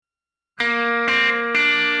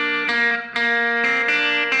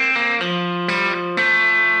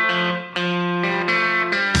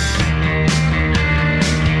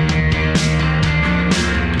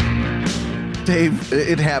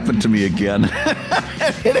It happened to me again.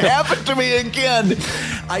 It happened to me again.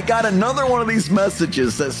 I got another one of these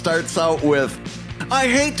messages that starts out with, I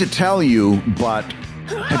hate to tell you, but...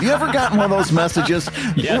 Have you ever gotten one of those messages?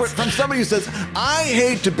 Yes. From somebody who says, I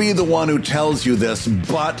hate to be the one who tells you this,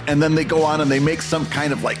 but, and then they go on and they make some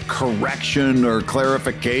kind of like correction or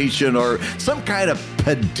clarification or some kind of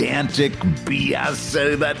pedantic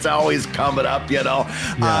BS that's always coming up, you know.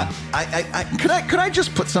 Yeah. Could I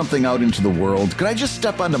just put something out into the world? Could I just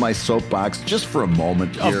step onto my soapbox just for a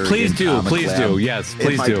moment here? Oh, please in do. Comic Please Lab? do. Yes,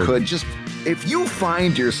 please do. If I could, just, if you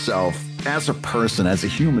find yourself as a person, as a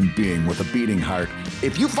human being with a beating heart,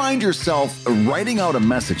 if you find yourself writing out a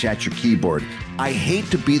message at your keyboard, I hate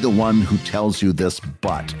to be the one who tells you this,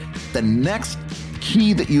 but the next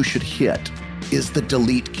key that you should hit is the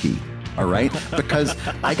delete key. All right? Because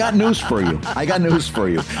I got news for you.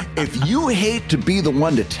 If you hate to be the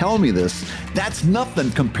one to tell me this, that's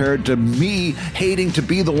nothing compared to me hating to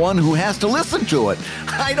be the one who has to listen to it.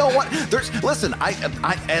 I don't want, listen, I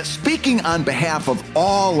speaking on behalf of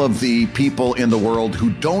all of the people in the world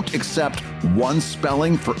who don't accept one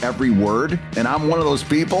spelling for every word, and I'm one of those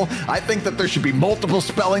people. I think that there should be multiple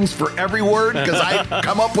spellings for every word because I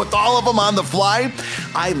come up with all of them on the fly.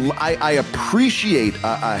 I appreciate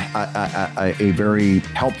a very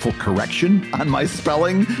helpful correction on my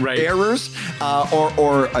spelling errors,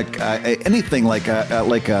 or anything like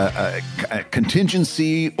a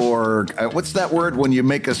contingency, or what's that word when you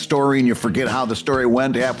make a story and you forget how the story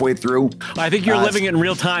went halfway through? I think you're living it in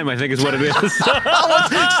real time, I think is what it is. It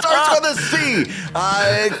starts with a C.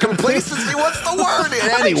 Complacency, what's the word?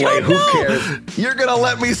 Anyway, who cares? You're going to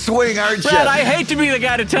let me swing, aren't you? Brad, I hate to be the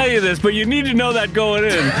guy to tell you this, but you need to know that going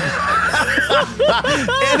in.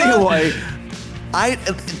 Anyway,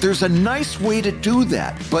 there's a nice way to do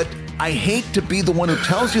that, but I hate to be the one who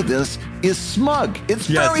tells you this is smug. It's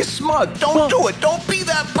very smug. Don't do it. Don't be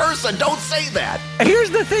that person. Don't say that.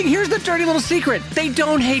 Here's the thing. Here's the dirty little secret. They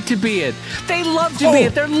don't hate to be it. They love to be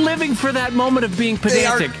it. They're living for that moment of being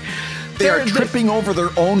pedantic. They are tripping over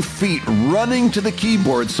their own feet, running to the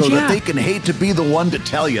keyboard so that they can hate to be the one to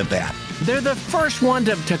tell you that. They're the first one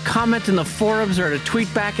to comment in the forums or to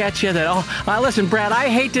tweet back at you that, listen, Brad, I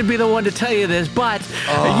hate to be the one to tell you this, but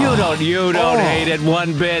you don't hate it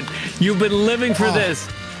one bit. You've been living for this.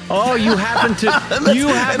 Oh, you happen to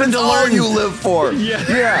learn. All you live for.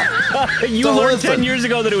 Yeah. You so learned 10 years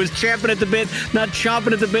ago that it was champing at the bit, not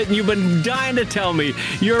chomping at the bit, and you've been dying to tell me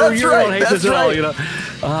you don't hate this at all. You know.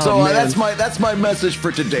 So that's my message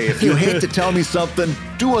for today. If you hate to tell me something,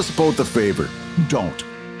 do us both a favor. Don't.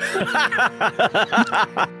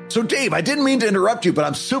 So, Dave, I didn't mean to interrupt you, but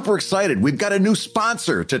I'm super excited. We've got a new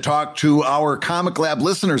sponsor to talk to our Comic Lab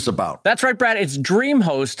listeners about. That's right, Brad. It's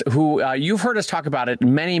DreamHost, who you've heard us talk about it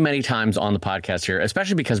many, many times on the podcast here,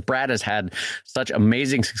 especially because Brad has had such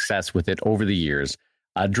amazing success with it over the years.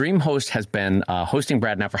 DreamHost has been hosting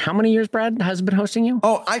Brad now for how many years, Brad, has been hosting you?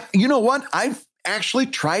 Oh, you know what? I've actually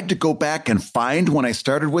tried to go back and find when I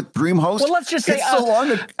started with DreamHost. Well, let's just say so long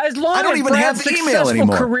as long I don't as even Brad's have the email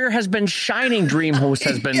anymore. Career has been shining, DreamHost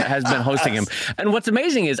has been hosting him. And what's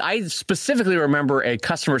amazing is I specifically remember a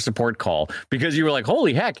customer support call because you were like,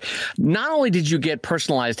 holy heck, not only did you get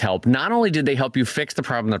personalized help, not only did they help you fix the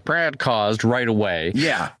problem that Brad caused right away,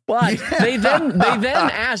 but they then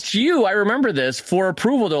asked you, I remember this, for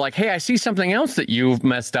approval. They're like, hey, I see something else that you've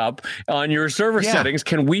messed up on your server settings.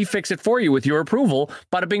 Can we fix it for you with your approval?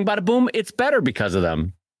 Bada bing, bada boom. It's better because of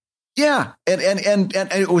them. Yeah, and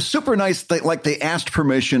it was super nice. They asked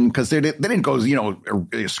permission because they didn't go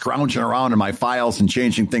scrounging around in my files and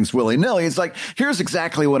changing things willy nilly. It's like, here's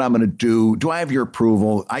exactly what I'm going to do. Do I have your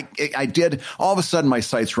approval? I did. All of a sudden, my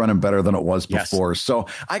site's running better than it was before. Yes. So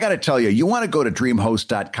I got to tell you, you want to go to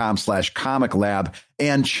DreamHost.com/comiclab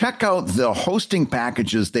and check out the hosting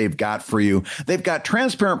packages they've got for you. They've got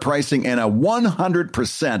transparent pricing and a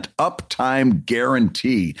 100% uptime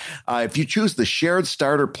guarantee. If you choose the shared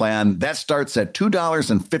starter plan, that starts at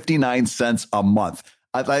 $2.59 a month.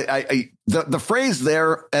 The phrase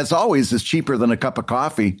there, as always, is cheaper than a cup of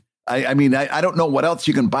coffee. I mean, I don't know what else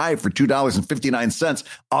you can buy for $2.59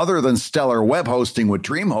 other than stellar web hosting with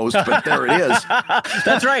DreamHost, but there it is.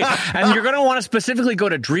 That's right. And you're going to want to specifically go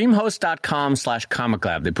to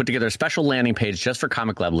dreamhost.com/comiclab. They put together a special landing page just for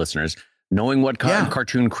Comic Lab listeners, knowing what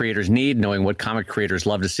cartoon creators need, knowing what comic creators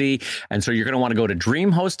love to see. And so you're going to want to go to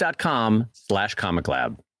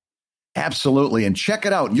dreamhost.com/comiclab. Absolutely. And check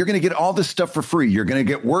it out. You're going to get all this stuff for free. You're going to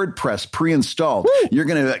get WordPress pre-installed. Woo! You're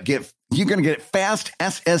going to get You're going to get fast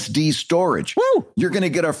SSD storage. Woo! You're going to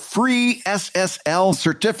get a free SSL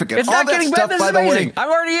certificate. It's not getting better. This is amazing. I'm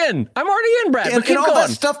already in, Brad. And all that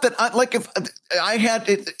stuff that,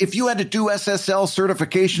 if you had to do SSL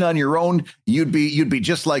certification on your own, you'd be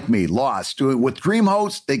just like me, lost. With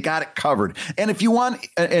DreamHost, they got it covered. And if you want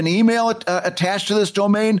an email attached to this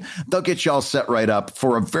domain, they'll get you all set right up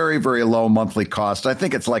for a very, very low monthly cost. I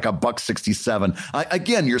think it's like $1.67.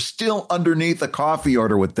 Again, you're still underneath a coffee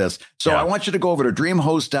order with this. So I want you to go over to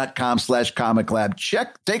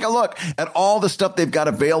dreamhost.com/comiclab. Take a look at all the stuff they've got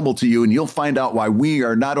available to you, and you'll find out why we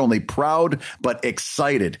are not only proud, but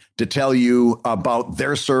excited to tell you about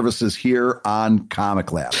their services here on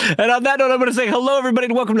Comic Lab. And on that note, I'm going to say hello, everybody,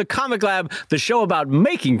 and welcome to Comic Lab, the show about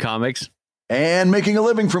making comics and making a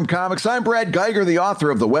living from comics. I'm Brad Geiger, the author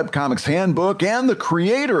of the Webcomics Handbook and the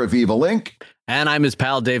creator of Evil Inc. And I'm his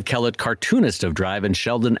pal, Dave Kellett, cartoonist of Drive and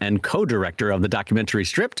Sheldon and co-director of the documentary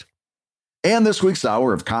Stripped. And this week's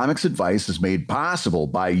Hour of Comics Advice is made possible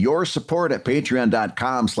by your support at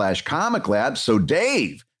patreon.com/comiclab. So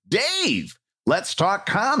Dave, let's talk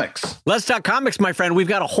comics. Let's talk comics, my friend. We've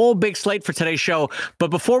got a whole big slate for today's show. But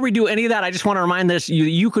before we do any of that, I just want to remind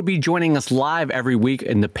you could be joining us live every week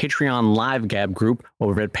in the Patreon Live Gab group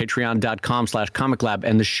over at patreon.com/comiclab.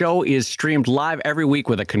 And the show is streamed live every week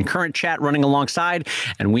with a concurrent chat running alongside.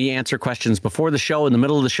 And we answer questions before the show, in the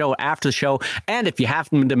middle of the show, after the show. And if you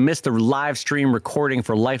happen to miss the live stream recording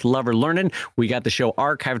for Life, Love, or Learning, we got the show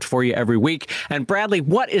archived for you every week. And Bradley,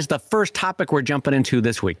 what is the first topic we're jumping into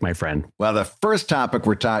this week, my friend? Well, the first topic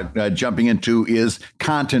we're jumping into is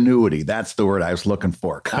continuity. That's the word I was looking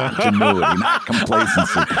for. Continuity, not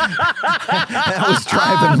complacency. That was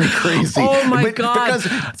driving me crazy. Oh, my God.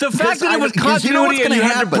 The fact that it was continuity and you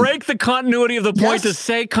had to break the continuity of the point to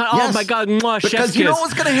say, oh, my God. Because you know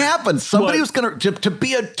what's going to happen? Somebody was going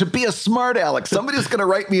to be a smart aleck. Somebody was going to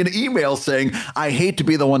write me an email saying, I hate to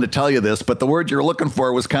be the one to tell you this, but the word you're looking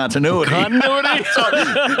for was continuity. Continuity.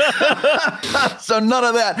 So none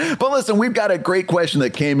of that. But listen, we've got a great question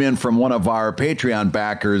that came in from one of our Patreon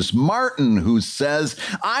backers, Martin, who says,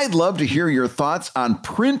 I'd love to hear your thoughts on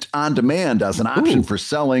print on demand as an option for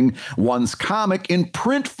selling one's comic in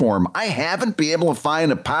print form. I haven't been able to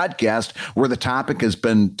find a podcast where the topic has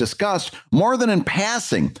been discussed more than in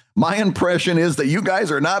passing. My impression is that you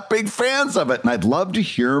guys are not big fans of it, and I'd love to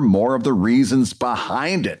hear more of the reasons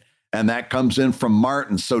behind it. And that comes in from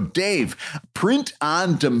Martin. So, Dave, print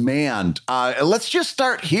on demand. Let's just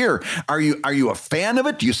start here. Are you a fan of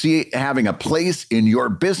it? Do you see it having a place in your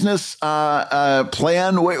business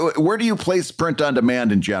plan? Where do you place print on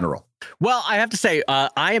demand in general? Well, I have to say,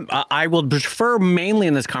 I will defer mainly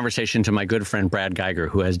in this conversation to my good friend Brad Geiger,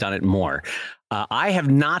 who has done it more. I have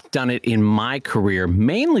not done it in my career,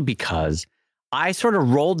 mainly because I sort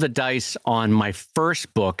of rolled the dice on my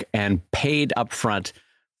first book and paid up front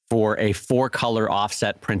for a 4-color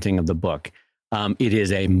offset printing of the book. It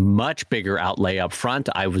is a much bigger outlay up front.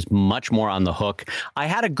 I was much more on the hook. I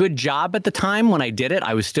had a good job at the time when I did it.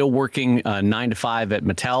 I was still working 9 to 5 at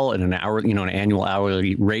Mattel at an annual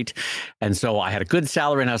hourly rate. And so I had a good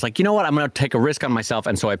salary and I was like, you know what? I'm going to take a risk on myself.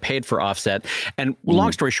 And so I paid for offset. And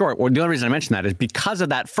long story short, the only reason I mentioned that is because of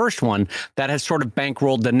that first one that has sort of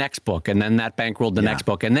bankrolled the next book. And then that bankrolled the next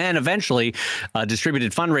book. And then eventually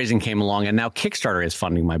distributed fundraising came along and now Kickstarter is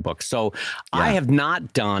funding my book. So I have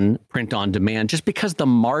not done print on demand just because the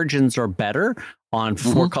margins are better on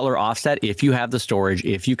 4-color offset. If you have the storage,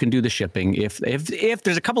 if you can do the shipping, if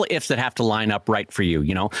there's a couple of ifs that have to line up right for you,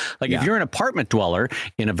 if you're an apartment dweller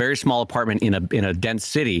in a very small apartment in a dense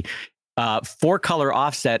city, 4-color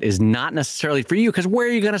offset is not necessarily for you because where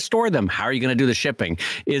are you going to store them? How are you going to do the shipping?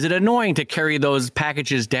 Is it annoying to carry those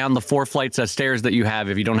packages down the 4 flights of stairs that you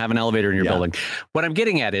have if you don't have an elevator in your building? What I'm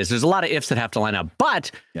getting at is there's a lot of ifs that have to line up.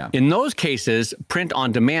 But in those cases, print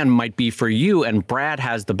on demand might be for you. And Brad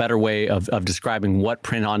has the better way of describing what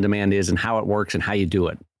print on demand is and how it works and how you do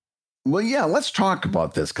it. Well, yeah, let's talk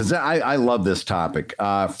about this because I love this topic.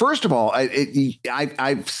 First of all,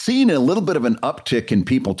 I've seen a little bit of an uptick in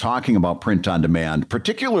people talking about print on demand,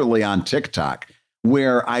 particularly on TikTok,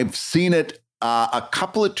 where I've seen it a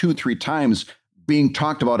couple of 2-3 times being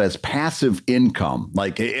talked about as passive income.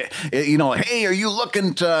 Like, hey, are you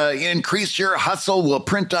looking to increase your hustle? Well,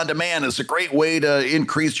 print on demand is a great way to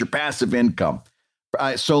increase your passive income.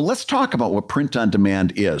 So let's talk about what print on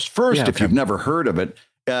demand is. First, if you've never heard of it,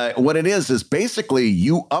 what it is basically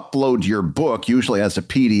you upload your book, usually as a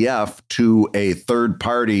PDF, to a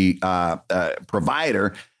third-party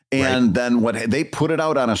provider. And then what they put it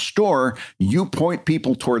out on a store, you point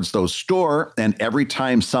people towards those store. And every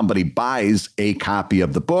time somebody buys a copy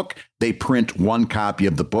of the book, they print 1 copy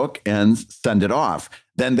of the book and send it off.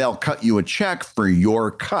 then they'll cut you a check for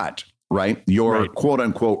your cut, right? Your quote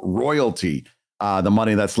unquote royalty, the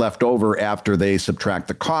money that's left over after they subtract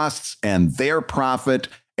the costs and their profit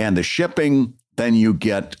and the shipping. Then you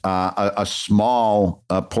get a small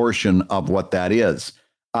portion of what that is.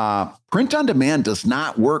 Print on demand does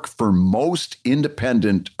not work for most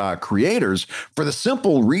independent creators for the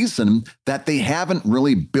simple reason that they haven't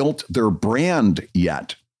really built their brand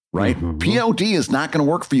yet, right? POD is not going to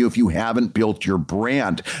work for you if you haven't built your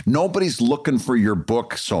brand. Nobody's looking for your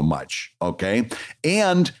book so much, okay?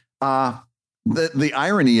 And the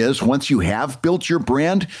irony is, once you have built your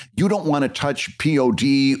brand, you don't want to touch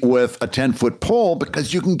POD with a 10-foot pole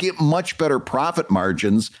because you can get much better profit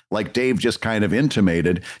margins, like Dave just kind of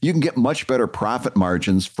intimated. You can get much better profit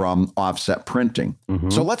margins from offset printing.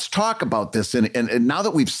 So let's talk about this. And now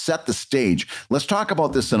that we've set the stage, let's talk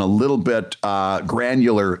about this in a little bit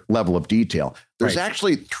granular level of detail. There's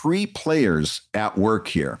actually 3 players at work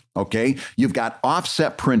here, okay? You've got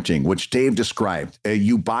offset printing, which Dave described.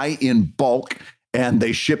 You buy in bulk, and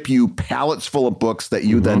they ship you pallets full of books that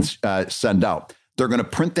you then send out. They're going to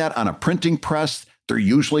print that on a printing press. They're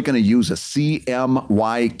usually going to use a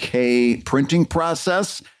CMYK printing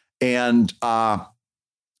process, and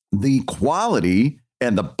the quality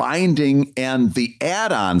and the binding and the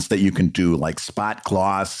add-ons that you can do, like spot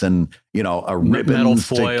gloss and, a ribbon, metal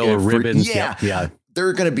foil or ribbons. Yeah.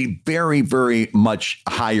 They're going to be very, very much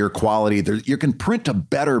higher quality. You can print a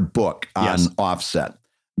better book on offset.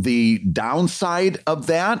 The downside of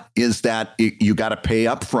that is that you got to pay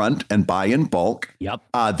up front and buy in bulk.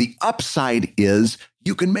 The upside is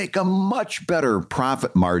you can make a much better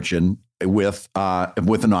profit margin with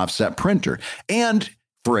an offset printer. And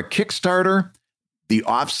for a Kickstarter, the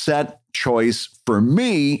offset choice for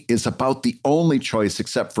me is about the only choice,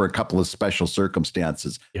 except for a couple of special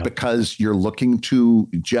circumstances, because you're looking to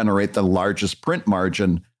generate the largest profit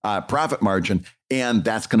margin, and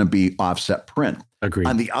that's going to be offset print. Agreed.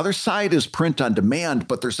 On the other side is print on demand,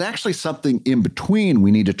 but there's actually something in between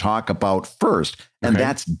we need to talk about first, and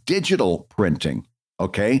that's digital printing.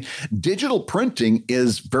 Okay. Digital printing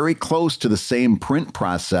is very close to the same print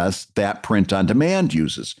process that print on demand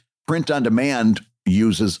uses. Print on demand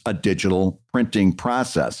uses a digital printing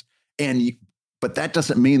process. But that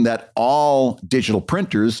doesn't mean that all digital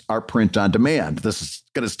printers are print on demand. This is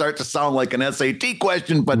going to start to sound like an SAT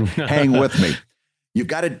question, but hang with me. You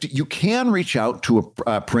can reach out to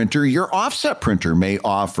a printer. Your offset printer may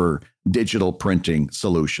offer digital printing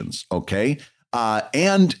solutions. Okay.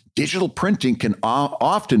 And digital printing can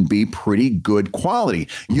often be pretty good quality.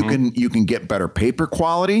 You can get better paper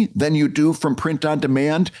quality than you do from print on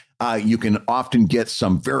demand. You can often get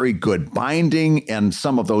some very good binding and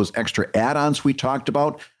some of those extra add-ons we talked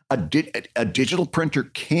about. A digital printer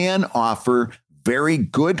can offer very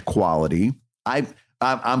good quality.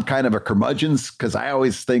 I'm kind of a curmudgeon because I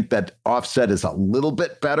always think that offset is a little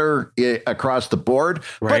bit better across the board.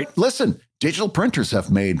 Right. But listen, digital printers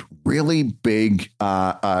have made really big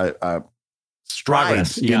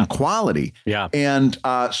strides in quality. And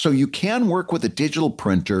so you can work with a digital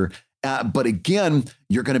printer. But again,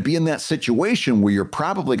 you're going to be in that situation where you're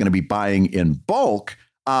probably going to be buying in bulk,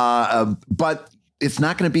 but it's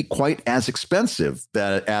not going to be quite as expensive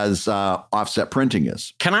as offset printing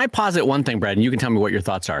is. Can I posit one thing, Brad, and you can tell me what your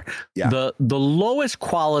thoughts are? Yeah. The lowest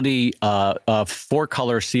quality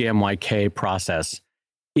 4-color CMYK process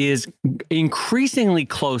is increasingly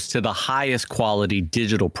close to the highest quality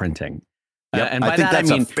digital printing. And I think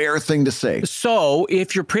that's a fair thing to say. So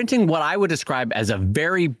if you're printing what I would describe as a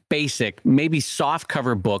very basic, maybe soft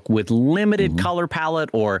cover book with limited color palette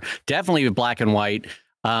or definitely with black and white,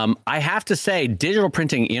 I have to say digital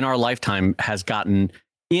printing in our lifetime has gotten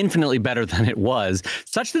infinitely better than it was,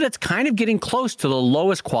 such that it's kind of getting close to the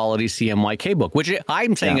lowest quality CMYK book, which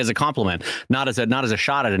I'm saying as a compliment, not as a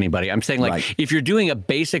shot at anybody. I'm saying if you're doing a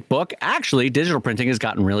basic book, actually digital printing has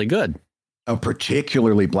gotten really good.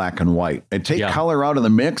 Particularly black and white. And take color out of the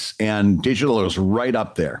mix, and digital is right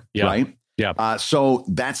up there, right? Yeah. So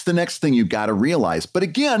that's the next thing you've got to realize. But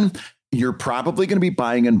again, you're probably going to be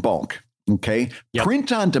buying in bulk. Okay. Yep.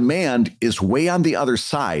 Print on demand is way on the other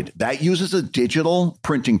side. That uses a digital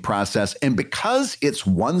printing process. And because it's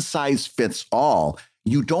one size fits all,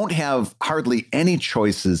 you don't have hardly any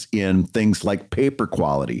choices in things like paper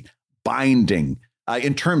quality, binding.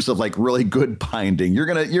 In terms of like really good binding, you're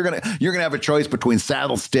gonna have a choice between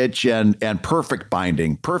saddle stitch and perfect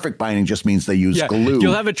binding. Perfect binding just means they use glue.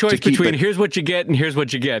 You'll have a choice between here's what you get and here's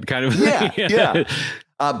what you get, kind of. Yeah.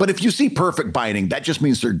 But if you see perfect binding, that just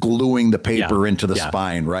means they're gluing the paper into the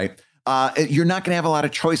spine, right? you're not going to have a lot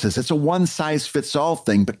of choices. It's a one size fits all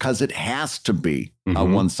thing because it has to be a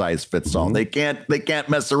one size fits all. They can't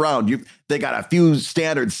mess around. They got a few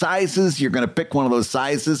standard sizes. You're going to pick one of those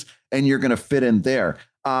sizes and you're going to fit in there.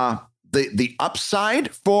 The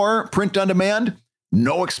upside for print on demand,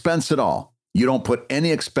 no expense at all. You don't put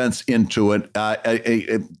any expense into it.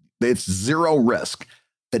 It's zero risk.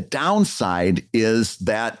 The downside is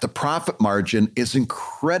that the profit margin is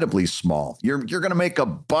incredibly small. You're going to make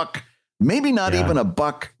 $1, maybe not even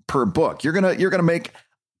 $1 per book. You're going to make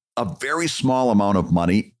a very small amount of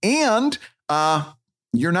money, and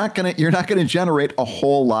you're not going to generate a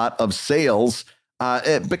whole lot of sales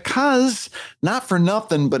because, not for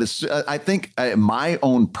nothing, but it's I think my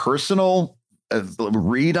own personal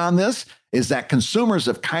read on this is that consumers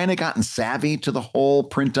have kind of gotten savvy to the whole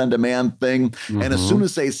print on demand thing. And as soon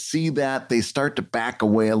as they see that, they start to back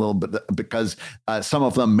away a little bit because some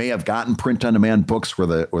of them may have gotten print on demand books where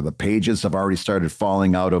the pages have already started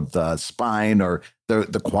falling out of the spine, or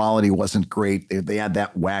the quality wasn't great. They had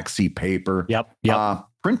that waxy paper. Yep.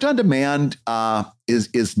 Print on demand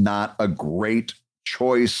is not a great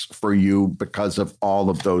choice for you because of all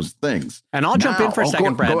of those things. And I'll jump in for a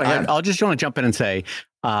second, Brad. Go ahead. I'll just want to jump in and say,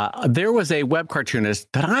 there was a web cartoonist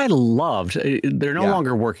that I loved. They're no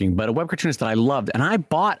longer working, but a web cartoonist that I loved. And I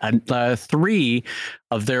bought 3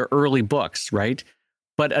 of their early books, right?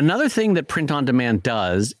 But another thing that print on demand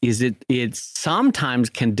does is it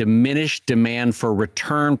sometimes can diminish demand for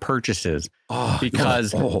return purchases.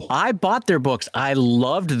 Because I bought their books. I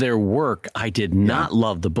loved their work. I did not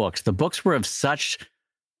love the books. The books were of such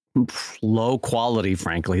low quality,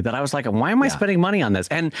 frankly, that I was like, why am I spending money on this?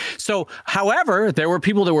 And so, however, there were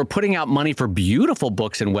people that were putting out money for beautiful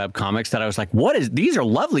books in webcomics that I was like, these are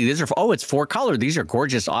lovely. These are, it's 4-color. These are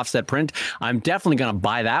gorgeous offset print. I'm definitely going to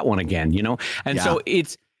buy that one again, And so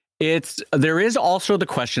there is also the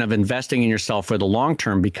question of investing in yourself for the long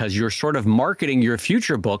term, because you're sort of marketing your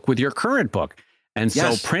future book with your current book. And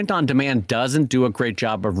so print on demand doesn't do a great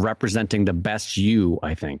job of representing the best you,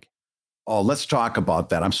 I think. Oh, let's talk about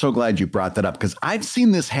that. I'm so glad you brought that up, because I've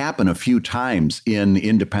seen this happen a few times in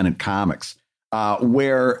independent comics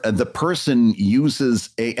where the person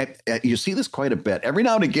uses you see this quite a bit. Every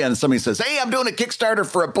now and again, somebody says, hey, I'm doing a Kickstarter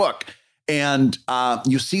for a book. And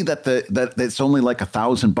you see that it's only like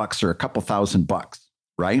 $1,000 or a couple $1,000,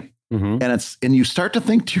 right? And you start to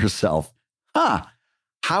think to yourself,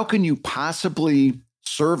 how can you possibly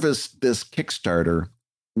service this Kickstarter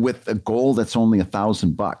with a goal that's only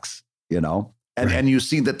 $1,000? And you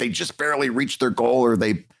see that they just barely reached their goal, or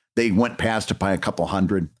they went past it by a couple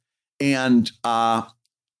hundred. And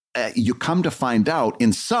you come to find out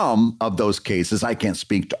in some of those cases, I can't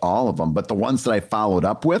speak to all of them, but the ones that I followed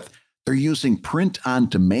up with, they're using print on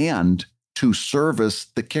demand to service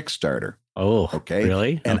the Kickstarter. Oh, okay.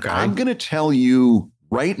 Really? And I'm going to tell you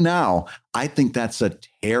right now, I think that's a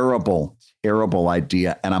terrible, terrible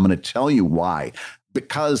idea. And I'm going to tell you why.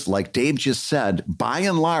 Because like Dave just said, by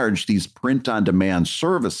and large, these print on demand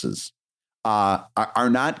services are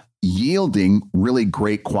not yielding really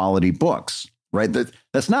great quality books, right?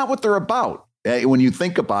 That's not what they're about. When you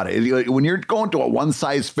think about it, when you're going to a one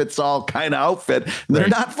size fits all kind of outfit, they're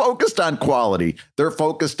not focused on quality. They're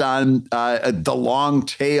focused on the long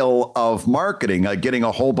tail of marketing, getting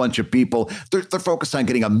a whole bunch of people. They're focused on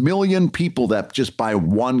getting 1 million people that just buy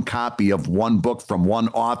one copy of one book from one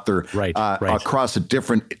author across a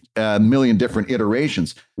different million different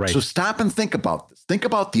iterations. So stop and think about this. Think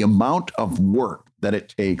about the amount of work that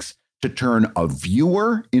it takes to turn a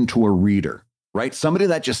viewer into a reader. Right? Somebody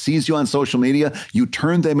that just sees you on social media, you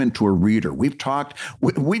turn them into a reader. We've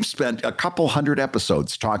spent a couple hundred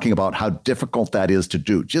episodes talking about how difficult that is to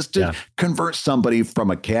do, just to convert somebody from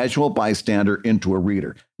a casual bystander into a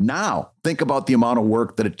reader. Now, think about the amount of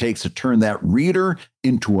work that it takes to turn that reader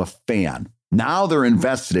into a fan. Now they're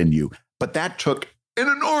invested in you, but that took an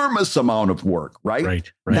enormous amount of work, right?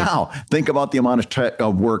 Now, think about the amount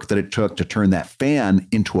of work that it took to turn that fan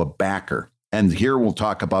into a backer. And here we'll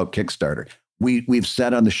talk about Kickstarter. We've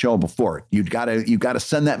said on the show before, you got to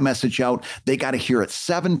send that message out. They got to hear it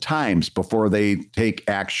 7 times before they take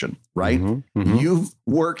action, right? You've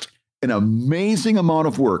worked an amazing amount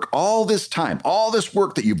of work all this time, all this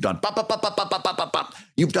work that you've done.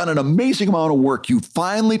 You've done an amazing amount of work. You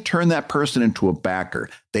finally turn that person into a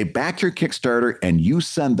backer. They back your Kickstarter and you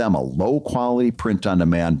send them a low quality print on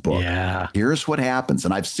demand book. Here's what happens.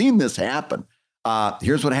 And I've seen this happen.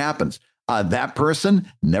 Here's what happens. That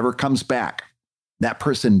person never comes back. That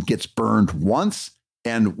person gets burned once,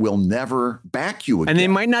 and will never back you again. And they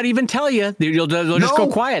might not even tell you. They'll just go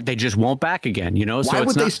quiet. They just won't back again. Why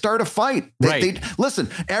would they start a fight? Listen,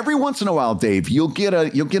 every once in a while, Dave, you'll get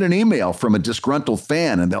an email from a disgruntled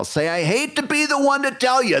fan, and they'll say, "I hate to be the one to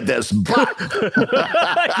tell you this, but..."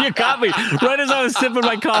 You caught me right as I was sipping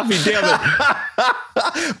my coffee. Damn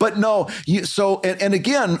it! But no, and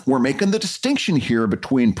again, we're making the distinction here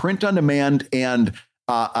between print on demand and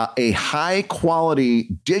a high quality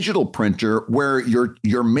digital printer where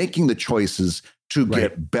you're making the choices to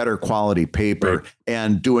get better quality paper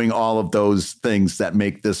and doing all of those things that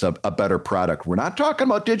make this a better product. We're not talking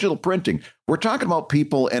about digital printing. We're talking about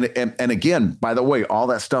people. And again, by the way, all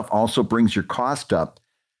that stuff also brings your cost up.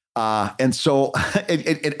 And so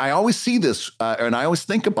I always see this and I always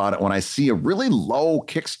think about it when I see a really low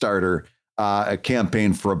Kickstarter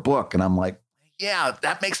campaign for a book. And I'm like, yeah,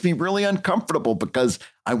 that makes me really uncomfortable because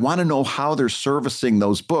I want to know how they're servicing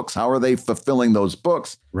those books. How are they fulfilling those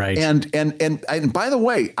books? Right. And by the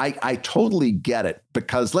way, I totally get it,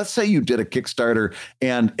 because let's say you did a Kickstarter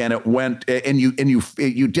and it went and you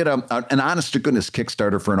did an honest to goodness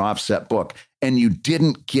Kickstarter for an offset book and you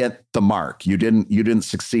didn't get the mark. You didn't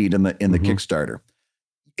succeed in the Kickstarter.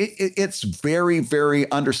 It's very, very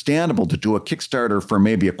understandable to do a Kickstarter for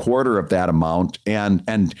maybe a quarter of that amount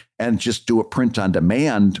and just do a print on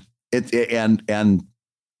demand. And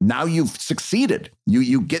now you've succeeded.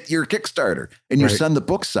 You get your Kickstarter and you send the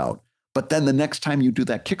books out. But then the next time you do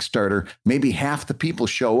that Kickstarter, maybe half the people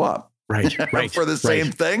show up for the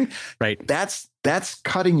same thing. Right. That's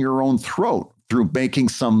cutting your own throat through making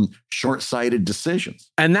some short-sighted decisions.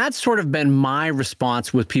 And that's sort of been my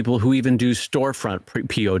response with people who even do storefront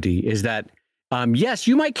POD is that, yes,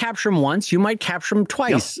 you might capture them once, you might capture them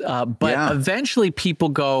twice, but eventually people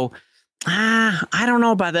go, I don't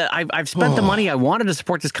know about that. I've spent the money. I wanted to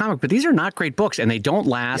support this comic, but these are not great books and they don't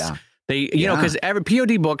last. They, because every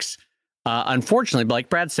POD books, unfortunately, like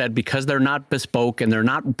Brad said, because they're not bespoke and they're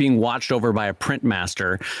not being watched over by a print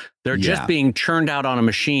master, they're just being churned out on a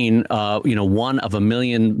machine, one of a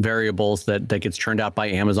million variables that gets churned out by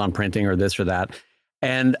Amazon printing or this or that.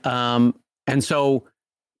 And so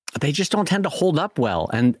they just don't tend to hold up well.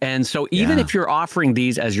 And so even if you're offering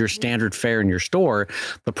these as your standard fare in your store,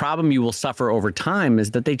 the problem you will suffer over time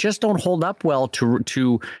is that they just don't hold up well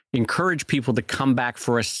to encourage people to come back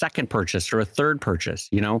for a second purchase or a third purchase.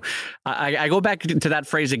 I go back to that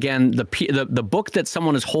phrase again. The book that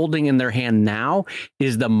someone is holding in their hand now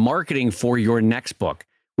is the marketing for your next book,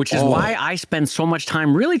 which is why I spend so much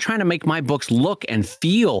time really trying to make my books look and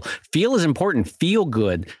feel. Feel is important. Feel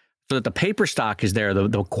good. So that the paper stock is there,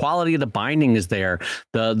 the quality of the binding is there,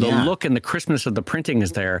 the look and the crispness of the printing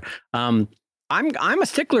is there. I'm a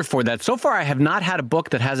stickler for that. So far, I have not had a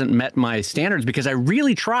book that hasn't met my standards because I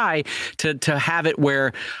really try to have it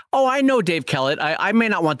where, I know Dave Kellett. I may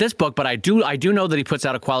not want this book, but I do know that he puts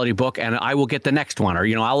out a quality book, and I will get the next one. Or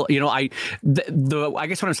I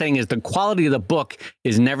guess what I'm saying is the quality of the book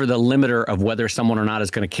is never the limiter of whether someone or not is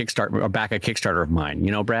going to kickstart or back a Kickstarter of mine.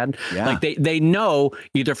 Brad. Yeah. Like they know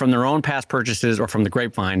either from their own past purchases or from the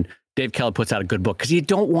grapevine, Dave Kellett puts out a good book because you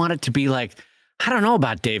don't want it to be like, I don't know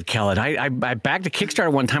about Dave Kellett. I backed a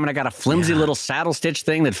Kickstarter one time and I got a flimsy little saddle stitch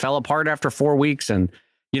thing that fell apart after 4 weeks. And,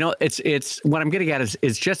 it's what I'm getting at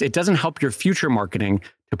is just, it doesn't help your future marketing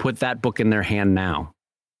to put that book in their hand now.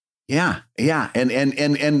 Yeah. Yeah. And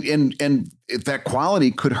that quality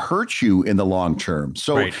could hurt you in the long term.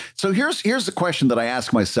 So here's the question that I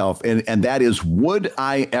ask myself. And that is, would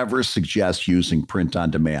I ever suggest using print on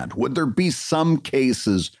demand? Would there be some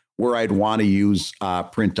cases where I'd want to use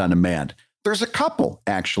print on demand? There's a couple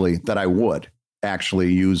actually that I would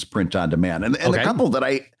actually use print on demand, and a couple that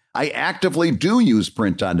I actively do use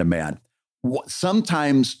print on demand.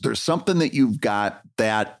 Sometimes there's something that you've got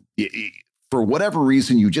that for whatever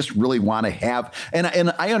reason you just really want to have,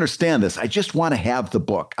 and I understand this. I just want to have the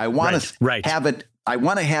book. I want to have it. I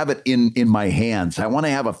want to have it in my hands. I want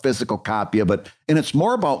to have a physical copy of it, and it's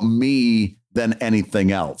more about me than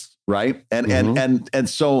anything else. Right. And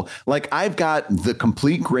so like I've got the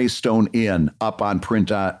complete Greystone Inn up on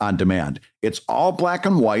print on demand. It's all black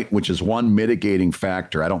and white, which is one mitigating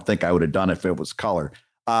factor. I don't think I would have done it if it was color.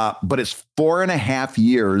 But it's 4.5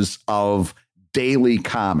 years of daily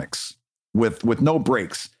comics with no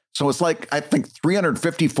breaks. So it's like, I think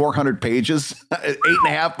 350, 400 pages,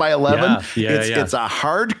 8.5 by 11. It's a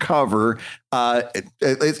hardcover.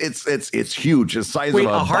 It's huge. It's the size of a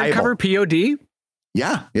hardcover POD.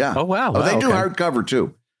 Yeah. Yeah. Oh, wow. They do hardcover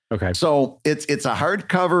too. Okay. So it's a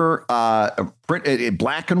hardcover print,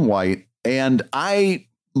 black and white. And I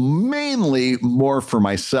mainly more for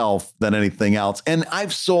myself than anything else. And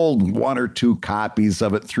I've sold 1 or 2 copies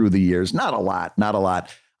of it through the years. Not a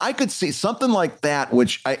lot. I could see something like that,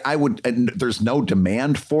 which I would, and there's no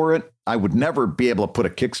demand for it. I would never be able to put a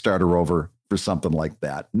Kickstarter over for something like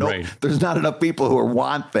that. No, right. There's not enough people who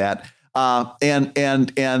want that. And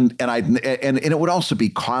it would also be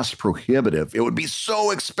cost prohibitive. It would be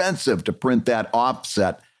so expensive to print that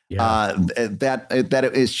offset. Yeah. That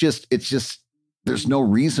it's just there's no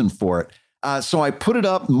reason for it. So I put it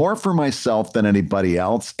up more for myself than anybody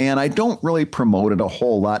else, and I don't really promote it a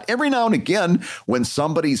whole lot. Every now and again, when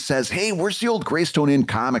somebody says, "Hey, where's the old Greystone Inn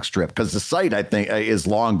comic strip?" Because the site, I think, is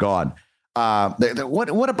long gone.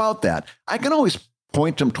 What about that? I can always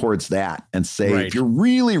point them towards that and say, right. If you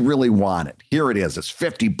really, really want it, here it is. It's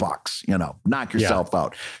 $50. Knock yourself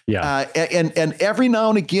out. Yeah. And every now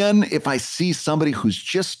and again, if I see somebody who's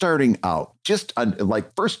just starting out, just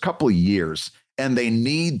like first couple of years, and they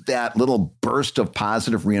need that little burst of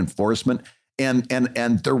positive reinforcement, and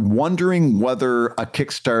they're wondering whether a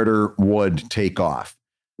Kickstarter would take off.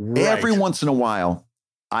 Right. Every once in a while,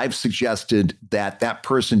 I've suggested that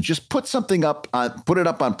person just put something up, put it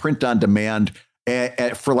up on print on demand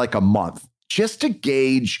for like a month, just to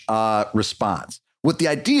gauge response, with the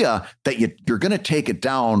idea that you're going to take it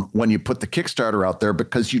down when you put the Kickstarter out there,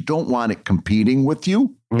 because you don't want it competing with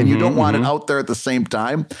you, and you don't want it out there at the same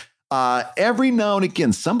time. Every now and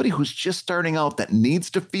again, somebody who's just starting out that needs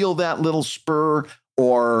to feel that little spur,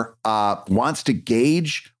 or wants to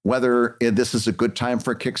gauge whether this is a good time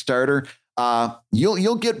for a Kickstarter,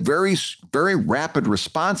 you'll get very, very rapid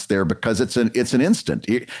response there, because it's an instant.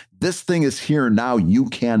 This thing is here now. You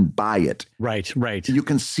can buy it. Right. You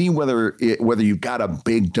can see whether you've got a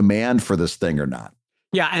big demand for this thing or not.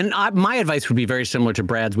 Yeah, and my advice would be very similar to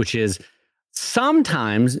Brad's, which is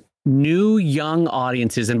sometimes new young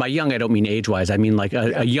audiences, and by young I don't mean age-wise, I mean like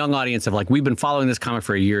a young audience of like, we've been following this comic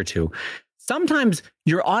for a year or two. Sometimes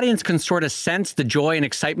your audience can sort of sense the joy and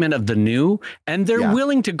excitement of the new, and they're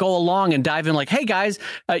willing to go along and dive in like, hey guys,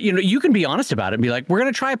 you can be honest about it and be like, we're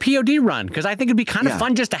going to try a POD run, because I think it'd be kind of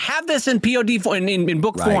fun just to have this in POD in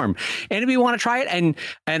book form. And if you want to try it,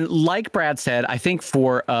 and like Brad said, I think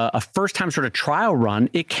for a first time sort of trial run,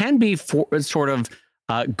 it can be sort of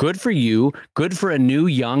good for you, good for a new,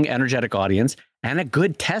 young, energetic audience, and a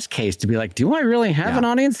good test case to be like, do I really have an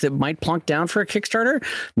audience that might plunk down for a Kickstarter?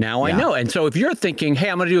 Now I know. And so if you're thinking, hey,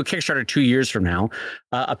 I'm going to do a Kickstarter 2 years from now,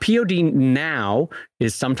 a POD now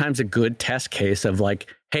is sometimes a good test case of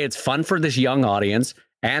like, hey, it's fun for this young audience,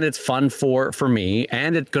 and it's fun for me,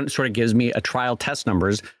 and it sort of gives me a trial test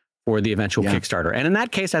numbers for the eventual Kickstarter. And in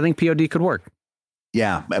that case, I think POD could work.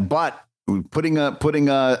 Yeah, but putting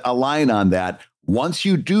a line on that, once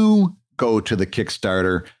you do go to the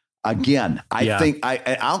Kickstarter, again, I think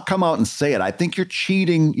I'll come out and say it. I think you're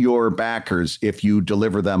cheating your backers if you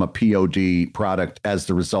deliver them a POD product as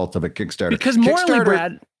the result of a Kickstarter. Because morally,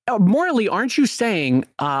 Brad, aren't you saying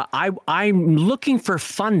I'm looking for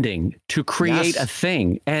funding to create a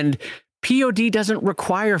thing, and POD doesn't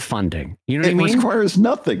require funding. You know what I mean? It requires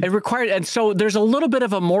nothing. It requires, and so there's a little bit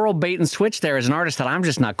of a moral bait and switch there as an artist that I'm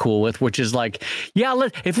just not cool with, which is like,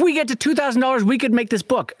 if we get to $2,000, we could make this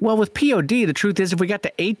book. Well, with POD, the truth is, if we got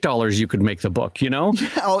to $8, you could make the book. Yeah,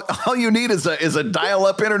 all you need is a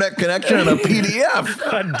dial-up internet connection and a PDF.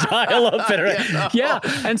 A dial-up internet. Yeah,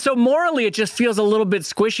 and so morally, it just feels a little bit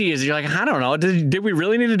squishy. As you're like, I don't know, did we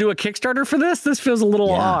really need to do a Kickstarter for this? This feels a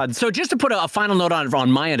little odd. So just to put a final note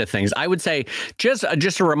on my end of things, I would say just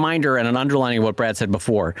a reminder and an underlining of what Brad said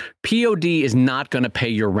before. POD is not going to pay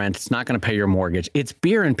your rent. It's not going to pay your mortgage. It's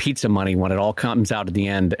beer and pizza money when it all comes out at the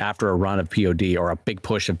end after a run of POD or a big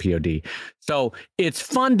push of POD. So it's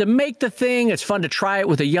fun to make the thing. It's fun to try it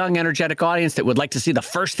with a young, energetic audience that would like to see the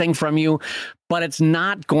first thing from you. But it's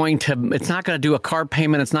not going to do a car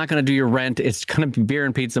payment. It's not going to do your rent. It's going to be beer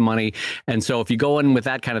and pizza money. And so if you go in with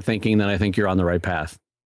that kind of thinking, then I think you're on the right path.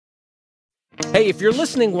 Hey, if you're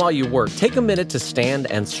listening while you work, take a minute to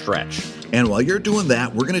stand and stretch. And while you're doing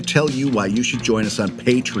that, we're going to tell you why you should join us on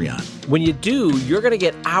Patreon. When you do, you're going to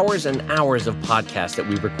get hours and hours of podcasts that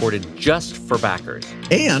we recorded just for backers.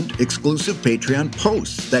 And exclusive Patreon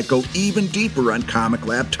posts that go even deeper on Comic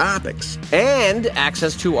Lab topics. And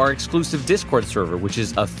access to our exclusive Discord server, which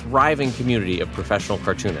is a thriving community of professional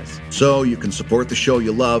cartoonists. So you can support the show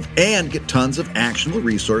you love and get tons of actionable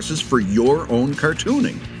resources for your own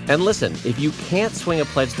cartooning. And listen, if you can't swing a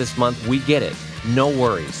pledge this month, we get it. No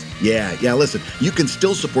worries. Yeah, listen, you can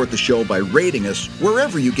still support the show by rating us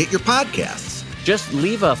wherever you get your podcasts. Just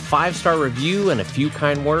leave a 5-star review and a few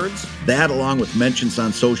kind words. That, along with mentions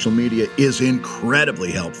on social media, is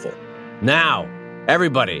incredibly helpful. Now,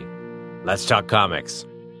 everybody, let's talk comics.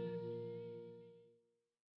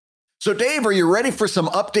 So, Dave, are you ready for some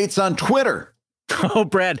updates on Twitter? Oh,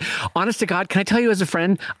 Brad, honest to God, can I tell you as a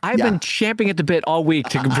friend, I've been champing at the bit all week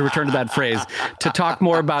to return to that phrase, to talk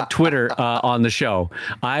more about Twitter on the show.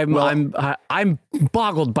 I'm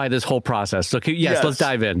boggled by this whole process. So yes, let's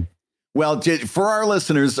dive in. Well, for our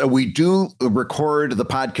listeners, we do record the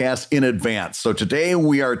podcast in advance. So today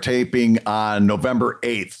we are taping on November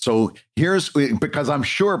 8th. So because I'm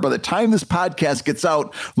sure by the time this podcast gets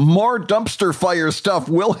out, more dumpster fire stuff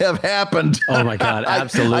will have happened. Oh, my God.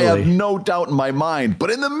 Absolutely. I have no doubt in my mind.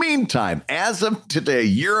 But in the meantime, as of today,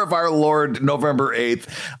 year of our Lord, November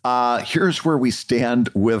 8th, here's where we stand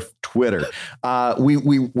with Twitter.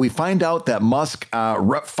 We find out that Musk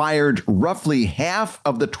fired roughly half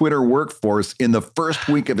of the Twitter workforce in the first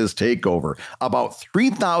week of his takeover, about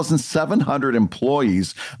 3,700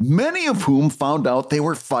 employees, many of whom found out they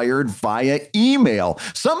were fired via email.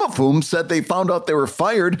 Some of whom said they found out they were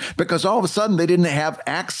fired because all of a sudden they didn't have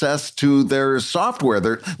access to their software.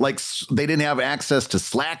 They didn't have access to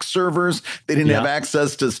Slack servers. They didn't have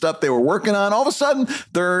access to stuff they were working on. All of a sudden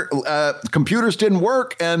their computers didn't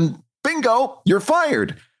work and bingo, you're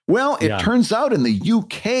fired. Well, it turns out in the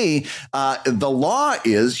UK, the law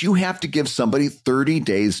is you have to give somebody 30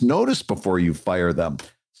 days notice before you fire them.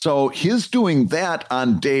 So his doing that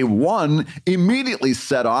on day one immediately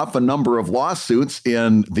set off a number of lawsuits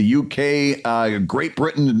in the UK, Great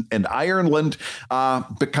Britain, and Ireland,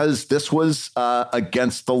 because this was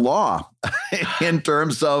against the law in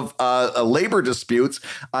terms of labor disputes.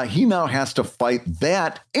 He now has to fight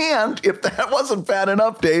that. And if that wasn't bad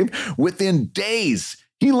enough, Dave, within days,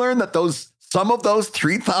 he learned that some of those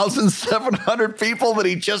 3,700 people that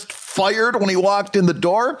he just fired when he walked in the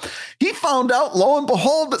door, he found out, lo and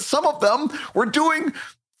behold, that some of them were doing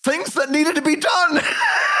things that needed to be done.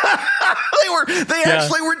 They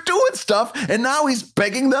actually were doing stuff, and now he's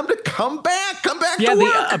begging them to come back to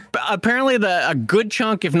work. Apparently a good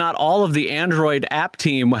chunk, if not all of the Android app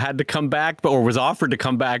team had to come back, or was offered to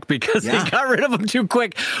come back because he got rid of them too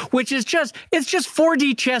quick, which is it's just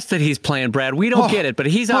 4D chess that he's playing, Brad. We don't get it, but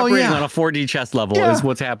he's operating on a 4D chess level is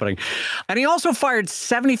what's happening. And he also fired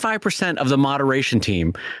 75% of the moderation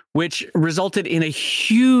team, which resulted in a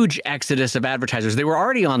huge exodus of advertisers. They were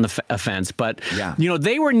already on the offense, but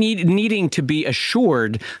they were needing to be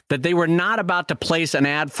assured that they were not about to place an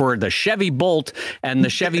ad for the Chevy Bolt, and the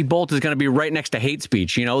Chevy Bolt is going to be right next to hate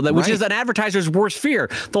speech, which is an advertiser's worst fear.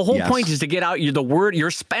 The whole point is to get out the word.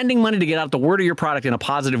 You're spending money to get out the word of your product in a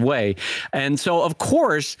positive way. And so, of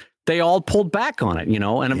course, they all pulled back on it,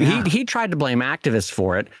 and he tried to blame activists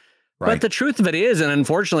for it. Right. But the truth of it is, and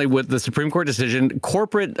unfortunately with the Supreme Court decision,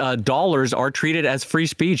 corporate dollars are treated as free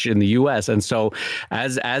speech in the U.S. And so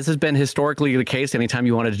as has been historically the case, anytime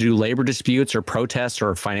you wanted to do labor disputes or protests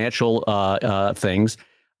or financial things,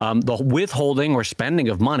 the withholding or spending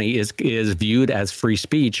of money is viewed as free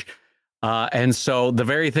speech. And so the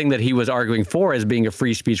very thing that he was arguing for as being a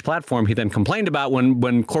free speech platform, he then complained about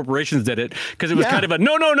when corporations did it, because it was kind of a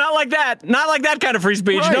no, not like that kind of free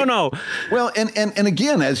speech. Right. No. Well, and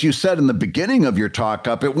again, as you said in the beginning of your talk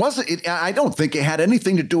up, it wasn't. I don't think it had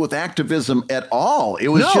anything to do with activism at all. It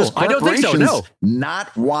was just corporations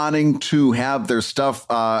not wanting to have their stuff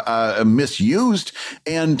misused.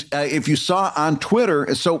 And if you saw on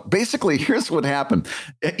Twitter, so basically, here's what happened.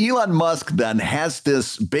 Elon Musk then has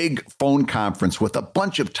this big phone conference with a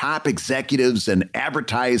bunch of top executives and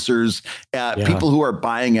advertisers, people who are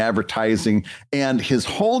buying advertising. And his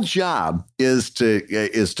whole job is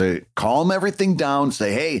to calm everything down,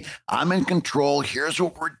 say, hey, I'm in control. Here's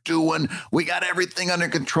what we're doing. We got everything under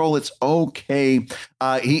control. It's okay.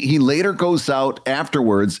 He later goes out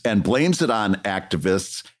afterwards and blames it on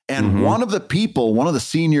activists. And one of the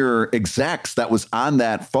senior execs that was on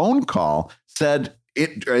that phone call said,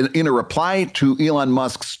 in a reply to Elon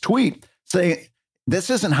Musk's tweet, saying, this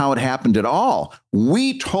isn't how it happened at all.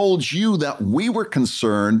 We told you that we were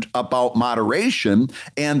concerned about moderation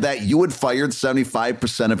and that you had fired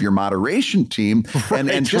 75% of your moderation team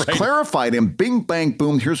and just clarified him. Bing, bang,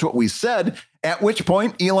 boom. Here's what we said. At which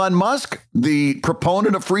point, Elon Musk, the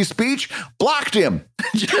proponent of free speech, blocked him.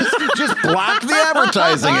 just blocked the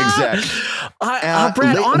advertising exec.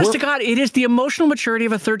 Brad, honest to God, it is the emotional maturity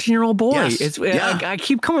of a 13-year-old boy. Yes. I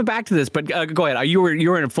keep coming back to this, but go ahead. You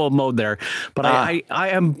were in a full mode there, but I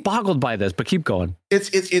am boggled by this. But keep going.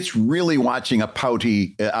 It's really watching a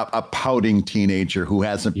pouting teenager who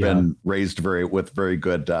hasn't been raised with very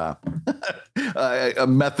good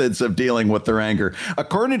methods of dealing with their anger.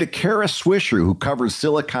 According to Kara Swisher, who covers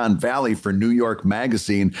Silicon Valley for New York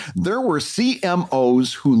Magazine, there were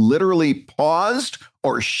CMOs who literally paused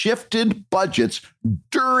or shifted budgets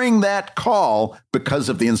during that call because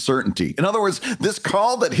of the uncertainty. In other words, this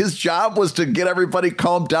call that his job was to get everybody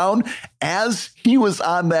calmed down, as he was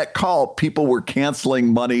on that call, people were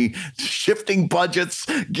canceling money, shifting budgets,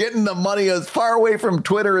 getting the money as far away from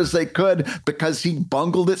Twitter as they could because he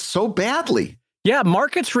bungled it so badly. Yeah,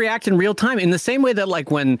 markets react in real time in the same way that like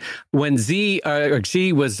when Xi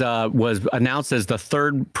was announced as the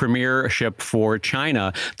third premiership for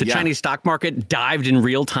China, the Chinese stock market dived in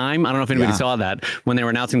real time. I don't know if anybody saw that when they were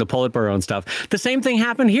announcing the Politburo and stuff. The same thing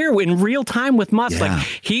happened here in real time with Musk. Like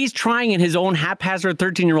he's trying in his own haphazard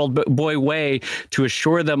 13-year-old boy way to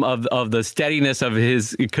assure them of the steadiness of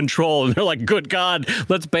his control. And they're like, good God,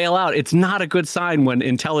 let's bail out. It's not a good sign when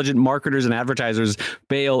intelligent marketers and advertisers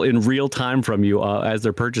bail in real time from you. As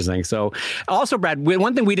they're purchasing. So also, Brad,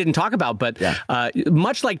 one thing we didn't talk about, but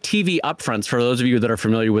much like TV upfronts, for those of you that are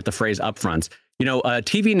familiar with the phrase upfronts, you know, a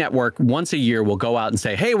TV network once a year will go out and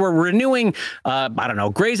say, hey, we're renewing,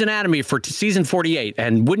 Grey's Anatomy for season 48.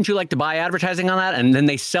 And wouldn't you like to buy advertising on that? And then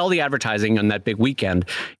they sell the advertising on that big weekend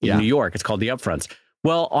in New York. It's called the upfronts.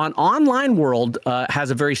 Well, on online world has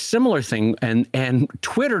a very similar thing. And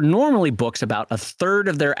Twitter normally books about a third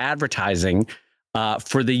of their advertising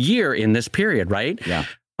for the year in this period, right? Yeah.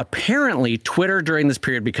 Apparently, Twitter during this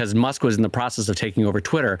period, because Musk was in the process of taking over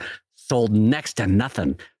Twitter, sold next to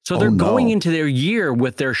nothing. So they're going into their year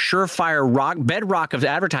with their surefire bedrock of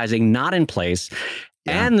advertising not in place,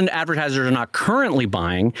 and the advertisers are not currently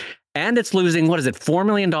buying. And it's losing, what is it, $4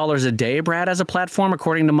 million a day, Brad, as a platform,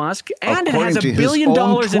 according to Musk. And it has $1 billion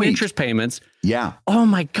in interest payments. Yeah. Oh,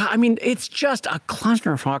 my God. I mean, it's just a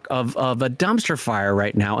clusterfuck of a dumpster fire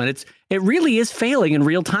right now. And it really is failing in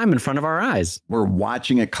real time in front of our eyes. We're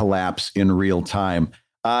watching it collapse in real time.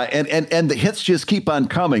 And the hits just keep on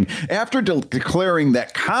coming. After declaring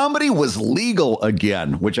that comedy was legal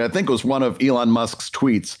again, which I think was one of Elon Musk's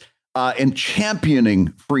tweets, and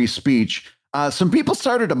championing free speech, some people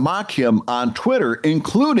started to mock him on Twitter,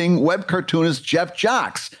 including web cartoonist Jeff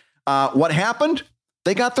Jocks. What happened?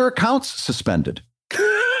 They got their accounts suspended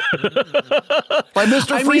by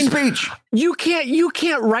Mr. Free Speech. You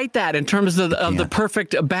can't write that in terms of the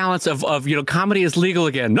perfect balance of comedy is legal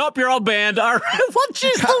again. Nope, you're all banned. All right, well,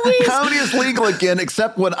 geez Louise. Comedy is legal again,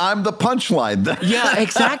 except when I'm the punchline. Yeah,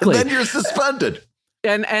 exactly. Then you're suspended.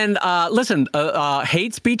 And listen,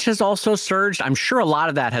 hate speech has also surged. I'm sure a lot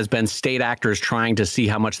of that has been state actors trying to see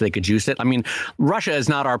how much they could juice it. I mean, Russia is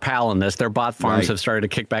not our pal in this. Their bot farms have started to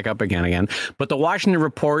kick back up again. But the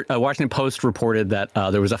Washington Post reported that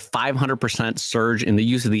there was a 500% surge in the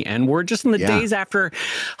use of the N-word just in the days after.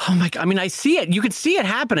 Oh my God! I mean, I see it. You could see it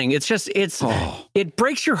happening. It's just it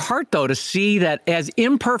breaks your heart though to see that as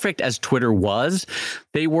imperfect as Twitter was,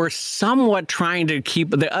 they were somewhat trying to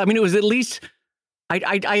keep. It was at least.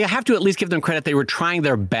 I have to at least give them credit. They were trying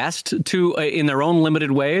their best to in their own limited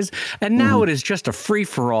ways. And now it is just a free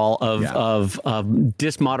for all of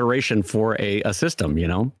dismoderation for a system, you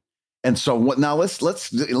know. And so now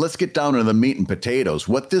let's get down to the meat and potatoes.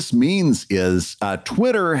 What this means is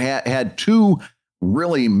Twitter had two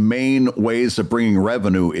really main ways of bringing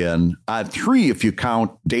revenue in. Three, if you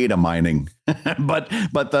count data mining. but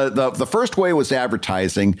the first way was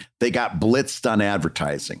advertising. They got blitzed on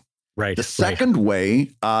advertising. Right. The second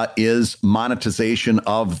way is monetization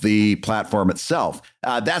of the platform itself.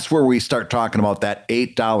 That's where we start talking about that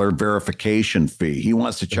 $8 verification fee. He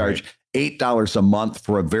wants to charge $8 a month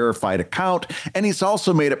for a verified account. And he's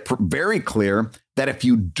also made it very clear that if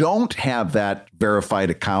you don't have that verified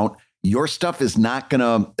account, your stuff is not going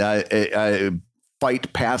to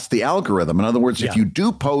fight past the algorithm. In other words, if you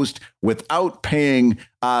do post without paying,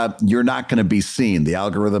 you're not going to be seen. The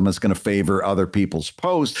algorithm is going to favor other people's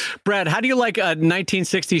posts. Brad, how do you like a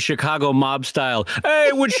 1960s Chicago mob style? Hey,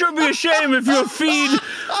 it would sure be a shame if your feed.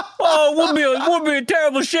 Oh, would be a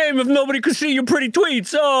terrible shame if nobody could see your pretty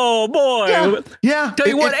tweets. Oh boy. Yeah. Tell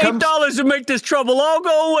you what, $8 to make this trouble. I'll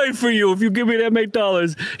go away for you if you give me them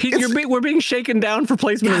 $8. We're being shaken down for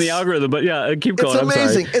placement in the algorithm. But keep going. It's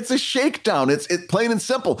amazing. It's a shakedown. It's plain and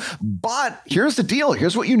simple. But here's the deal.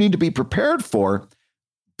 Here's what you need to be prepared for.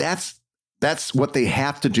 That's what they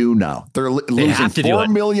have to do now. They're losing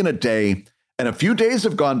 $4 million a day, and a few days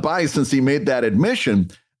have gone by since he made that admission.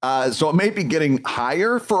 So it may be getting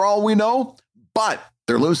higher for all we know, but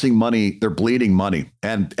They're losing money. They're bleeding money,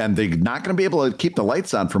 and they're not going to be able to keep the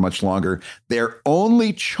lights on for much longer. Their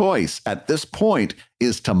only choice at this point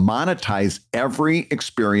is to monetize every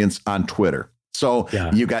experience on Twitter. So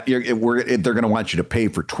you got they're going to want you to pay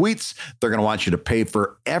for tweets. They're going to want you to pay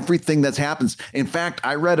for everything that happens. In fact,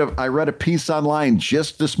 I read a piece online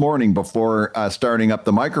just this morning before starting up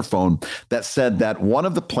the microphone that said that one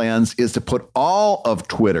of the plans is to put all of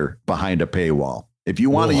Twitter behind a paywall. If you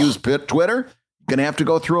want to use Twitter, you're going to have to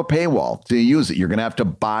go through a paywall to use it. You're going to have to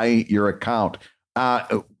buy your account.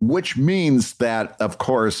 Which means that, of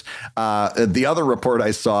course, the other report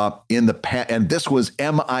I saw and this was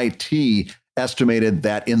MIT, estimated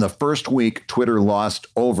that in the first week, Twitter lost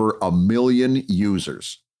over 1 million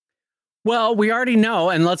users. Well, we already know,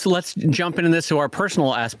 and let's jump into this to our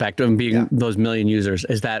personal aspect of being those million users,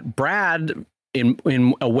 is that Brad,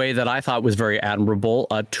 in a way that I thought was very admirable,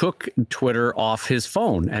 took Twitter off his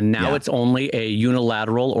phone. And now it's only a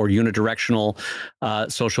unilateral or unidirectional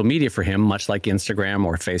social media for him, much like Instagram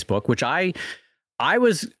or Facebook, which I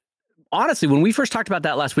was... Honestly, when we first talked about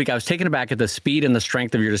that last week, I was taken aback at the speed and the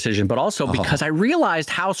strength of your decision, but also because I realized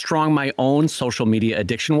how strong my own social media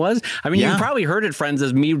addiction was. I mean, you probably heard it, friends,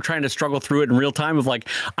 as me trying to struggle through it in real time of like,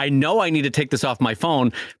 I know I need to take this off my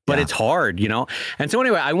phone, but it's hard, you know? And so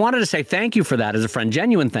anyway, I wanted to say thank you for that as a friend,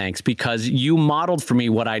 genuine thanks, because you modeled for me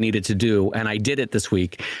what I needed to do, and I did it this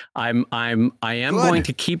week. I am going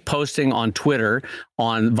to keep posting on Twitter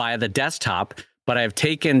via the desktop, but I've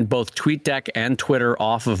taken both TweetDeck and Twitter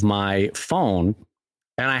off of my phone.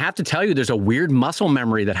 And I have to tell you, there's a weird muscle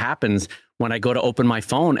memory that happens when I go to open my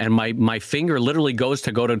phone and my finger literally goes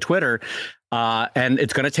to go to Twitter. And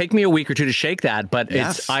it's going to take me a week or two to shake that. But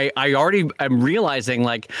I already am realizing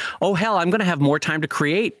like, oh, hell, I'm going to have more time to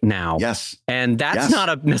create now. Yes. And that's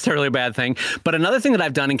not necessarily a bad thing. But another thing that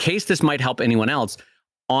I've done, in case this might help anyone else,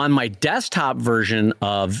 on my desktop version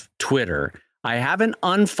of Twitter, I haven't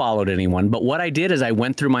unfollowed anyone, but what I did is I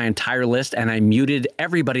went through my entire list and I muted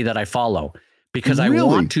everybody that I follow because I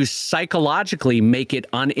want to psychologically make it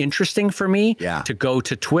uninteresting for me to go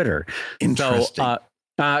to Twitter. Interesting. So,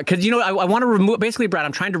 because, you know, I want to remove, basically, Brad,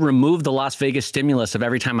 I'm trying to remove the Las Vegas stimulus of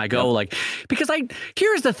every time I go, like, because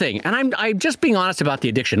here's the thing, and I'm just being honest about the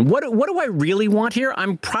addiction. What do I really want here?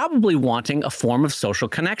 I'm probably wanting a form of social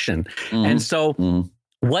connection. And so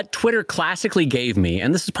what Twitter classically gave me,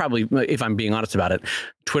 and this is probably, if I'm being honest about it,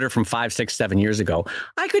 Twitter from 5, 6, 7 years ago,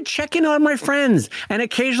 I could check in on my friends and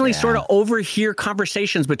occasionally sort of overhear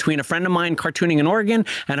conversations between a friend of mine cartooning in Oregon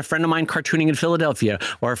and a friend of mine cartooning in Philadelphia,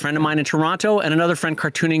 or a friend of mine in Toronto and another friend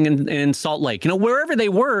cartooning in Salt Lake. You know, wherever they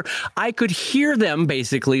were, I could hear them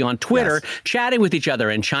basically on Twitter chatting with each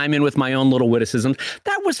other and chime in with my own little witticisms.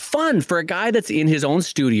 That was fun for a guy that's in his own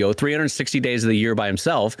studio 360 days of the year by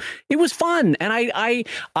himself. It was fun. And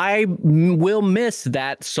I will miss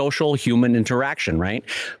that social human interaction, right?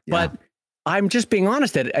 But I'm just being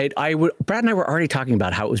honest that Brad and I were already talking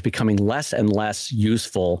about how it was becoming less and less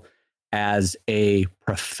useful as a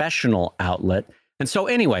professional outlet. And so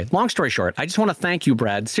anyway, long story short, I just want to thank you,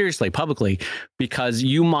 Brad, seriously, publicly, because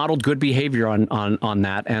you modeled good behavior on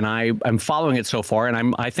that. And I'm following it so far,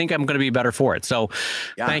 and I think I'm going to be better for it. So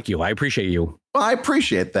thank you. I appreciate you. Well, I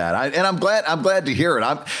appreciate that. I'm glad to hear it.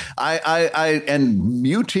 And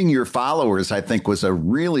muting your followers, I think, was a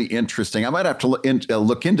really interesting. I might have to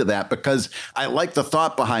look into that, because I like the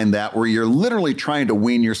thought behind that, where you're literally trying to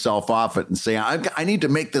wean yourself off it and say, I need to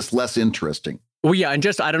make this less interesting. Well, yeah, and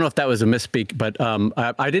I don't know if that was a misspeak, but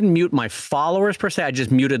I didn't mute my followers per se. I just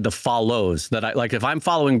muted the follows. That I like. If I'm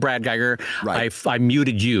following Brad Geiger, I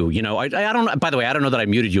muted you. You know, I don't. By the way, I don't know that I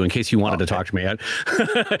muted you in case you wanted to talk to me.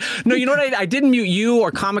 No, you know what? I didn't mute you or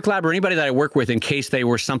Comic Lab or anybody that I work with in case they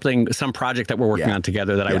were some project that we're working on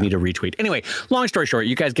together that I would need to retweet. Anyway, long story short,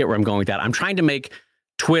 you guys get where I'm going with that. I'm trying to make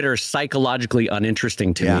Twitter psychologically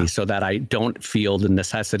uninteresting to me so that I don't feel the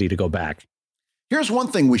necessity to go back. Here's one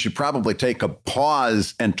thing we should probably take a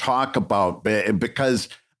pause and talk about, because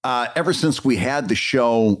ever since we had the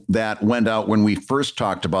show that went out when we first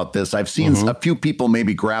talked about this, I've seen a few people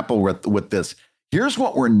maybe grapple with this. Here's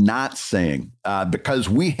what we're not saying, because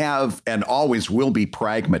we have and always will be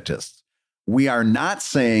pragmatists. We are not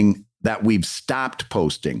saying that we've stopped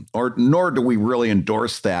posting, nor do we really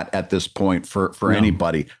endorse that at this point for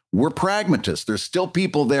anybody. We're pragmatists. There's still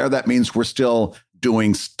people there. That means we're still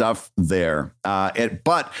doing stuff there.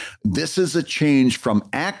 But this is a change from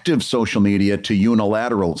active social media to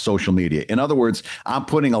unilateral social media. In other words, I'm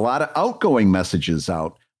putting a lot of outgoing messages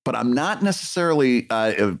out, but but I'm not necessarily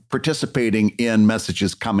participating in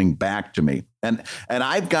messages coming back to me. And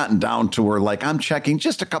I've gotten down to where like I'm checking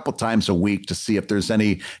just a couple times a week to see if there's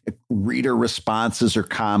any reader responses or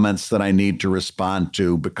comments that I need to respond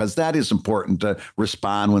to, because that is important to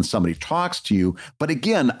respond when somebody talks to you. But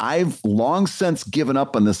again, I've long since given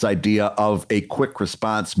up on this idea of a quick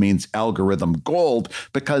response means algorithm gold,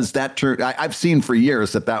 because I've seen for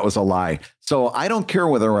years that was a lie. So I don't care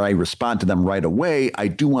whether I respond to them right away. I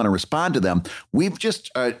do want to respond to them. We've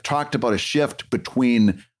just talked about a shift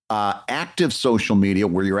between active social media,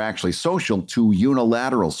 where you're actually social, to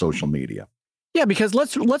unilateral social media. Yeah, because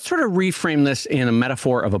let's sort of reframe this in a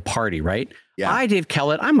metaphor of a party, right? Yeah. I, Dave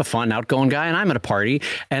Kellett, I'm a fun, outgoing guy, and I'm at a party,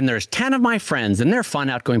 and there's 10 of my friends, and they're fun,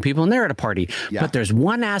 outgoing people, and they're at a party. Yeah. But there's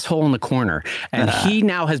one asshole in the corner, and he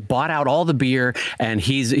now has bought out all the beer, and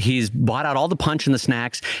he's bought out all the punch and the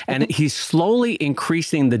snacks, and he's slowly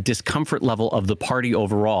increasing the discomfort level of the party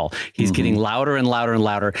overall. He's getting louder and louder and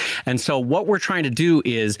louder. And so what we're trying to do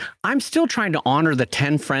is, I'm still trying to honor the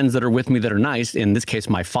 10 friends that are with me that are nice, in this case,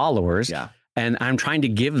 my followers. Yeah. And I'm trying to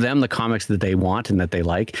give them the comics that they want and that they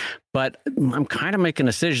like. But I'm kind of making a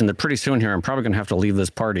decision that pretty soon here, I'm probably going to have to leave this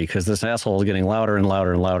party, because this asshole is getting louder and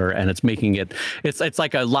louder and louder. And it's making it's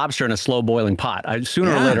like a lobster in a slow boiling pot.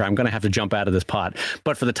 Sooner or later, I'm going to have to jump out of this pot.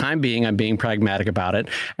 But for the time being, I'm being pragmatic about it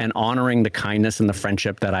and honoring the kindness and the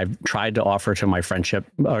friendship that I've tried to offer to my friendship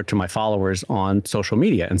or to my followers on social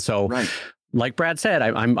media. And so, like Brad said,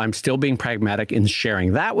 I'm still being pragmatic in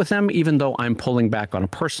sharing that with them, even though I'm pulling back on a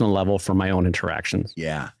personal level for my own interactions.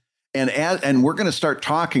 Yeah. And we're going to start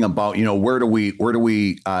talking about, where do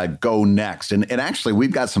we go next? And actually,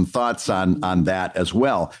 we've got some thoughts on that as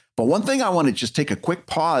well. But one thing I want to just take a quick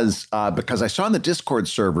pause, because I saw in the Discord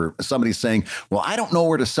server somebody saying, well, I don't know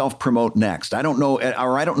where to self-promote next. I don't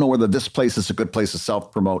know whether this place is a good place to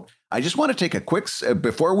self-promote. I just want to take a quick,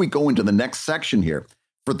 before we go into the next section here.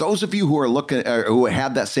 For those of you who are who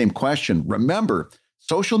have that same question, remember,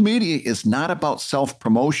 social media is not about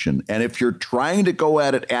self-promotion. And if you're trying to go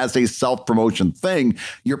at it as a self-promotion thing,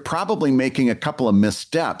 you're probably making a couple of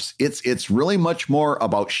missteps. It's really much more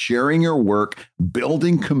about sharing your work,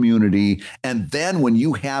 building community. And then when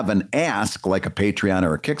you have an ask, like a Patreon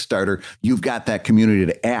or a Kickstarter, you've got that community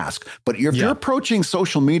to ask. But if you're approaching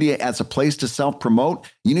social media as a place to self-promote,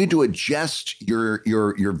 you need to adjust your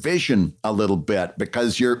vision a little bit,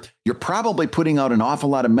 because you're probably putting out an awful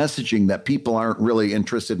lot of messaging that people aren't really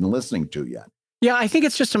interested in listening to yet. Yeah, I think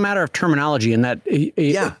it's just a matter of terminology, in that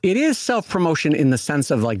it is self-promotion in the sense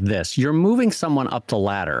of like this. You're moving someone up the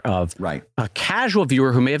ladder of a casual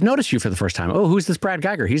viewer who may have noticed you for the first time. Oh, who's this Brad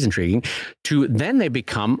Geiger? He's intriguing. To then they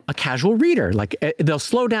become a casual reader. Like they'll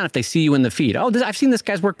slow down if they see you in the feed. Oh, I've seen this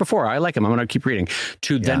guy's work before. I like him. I'm going to keep reading.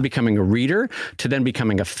 To then becoming a reader, to then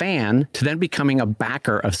becoming a fan, to then becoming a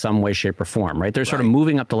backer of some way, shape, or form, right? They're sort of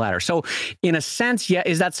moving up the ladder. So in a sense,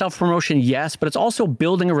 is that self-promotion? Yes, but it's also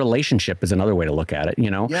building a relationship is another way to look at it,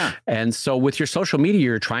 Yeah. And so with your social media,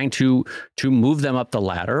 you're trying to move them up the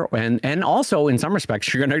ladder, and also in some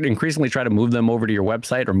respects, you're going to increasingly try to move them over to your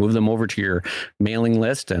website or move them over to your mailing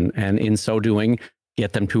list, and in so doing,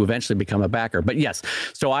 get them to eventually become a backer. But yes,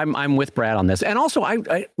 so I'm with Brad on this, and also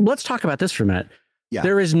I let's talk about this for a minute. Yeah,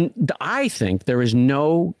 I think there is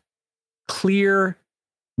no clear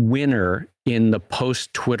winner in the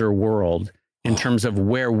post-Twitter world in terms of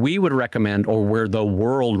where we would recommend or where the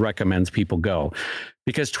world recommends people go.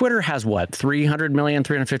 Because Twitter has 300 million,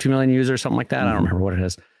 350 million users, something like that. I don't remember what it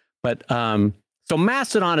is. But so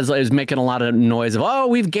Mastodon is making a lot of noise of,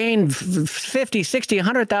 we've gained 50, 60,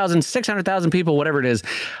 100,000, 600,000 people, whatever it is.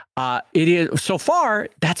 It is so far,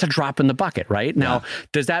 that's a drop in the bucket, right? Now,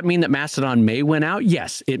 does that mean that Mastodon may win out?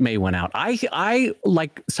 Yes, it may win out. I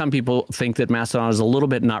like some people think that Mastodon is a little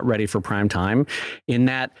bit not ready for prime time, in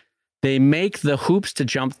that they make the hoops to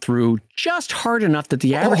jump through just hard enough that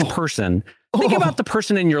the average person, think about the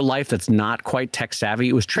person in your life that's not quite tech savvy.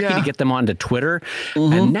 It was tricky to get them onto Twitter.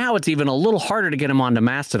 And now it's even a little harder to get them onto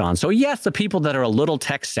Mastodon. So yes, the people that are a little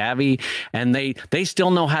tech savvy and they still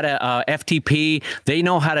know how to FTP, they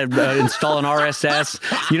know how to install an RSS.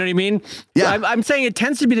 You know what I mean? Yeah. I'm saying it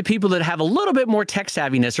tends to be the people that have a little bit more tech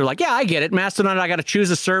savviness are like, yeah, I get it. Mastodon, I got to choose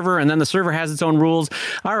a server, and then the server has its own rules.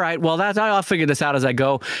 All right, well, I'll figure this out as I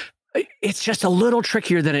go. It's just a little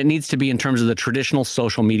trickier than it needs to be in terms of the traditional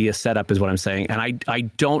social media setup, is what I'm saying. And I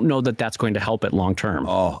don't know that that's going to help it long term.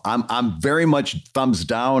 Oh, I'm very much thumbs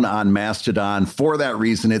down on Mastodon for that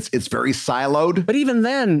reason. It's very siloed. But even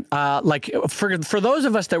then, like for those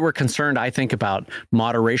of us that were concerned, I think, about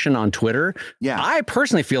moderation on Twitter, I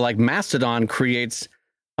personally feel like Mastodon creates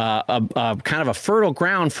kind of a fertile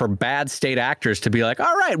ground for bad state actors to be like,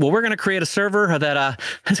 all right, well, we're going to create a server that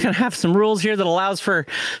is going to have some rules here that allows for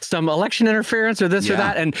some election interference or this or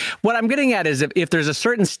that. And what I'm getting at is if there's a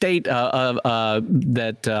certain state that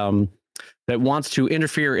wants to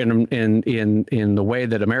interfere in the way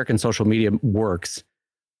that American social media works,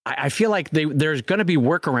 I feel like there's going to be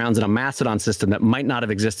workarounds in a Mastodon system that might not have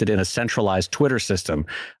existed in a centralized Twitter system.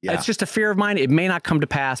 Yeah. It's just a fear of mine. It may not come to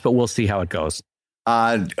pass, but we'll see how it goes.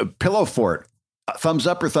 Pillow Fort, thumbs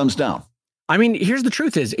up or thumbs down? I mean, here's the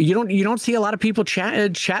truth: is you don't see a lot of people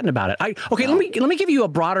chatting about it. Let me give you a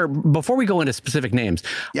broader before we go into specific names.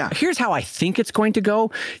 Yeah. Here's how I think it's going to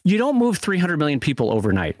go. You don't move 300 million people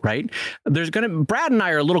overnight, right? Brad and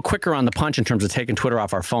I are a little quicker on the punch in terms of taking Twitter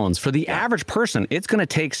off our phones. For the average person, it's going to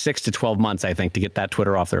take 6 to 12 months, I think, to get that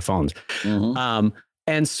Twitter off their phones. Mm-hmm.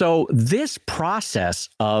 And so this process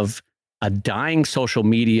of a dying social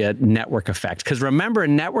media network effect. Because remember,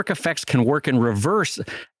 network effects can work in reverse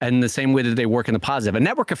in the same way that they work in the positive. A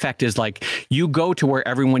network effect is like you go to where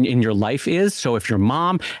everyone in your life is. So if your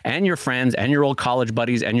mom and your friends and your old college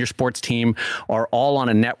buddies and your sports team are all on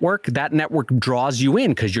a network, that network draws you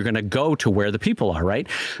in because you're going to go to where the people are, right?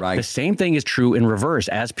 Right. The same thing is true in reverse.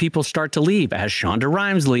 As people start to leave, as Shonda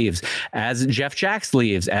Rhimes leaves, as Jeff Jacks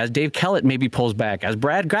leaves, as Dave Kellett maybe pulls back, as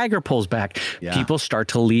Brad Geiger pulls back, people start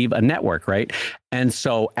to leave a network. Right. And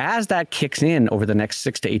so as that kicks in over the next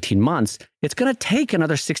 6 to 18 months, it's going to take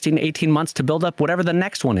another 16 to 18 months to build up whatever the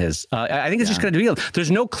next one is. I think it's just going to be,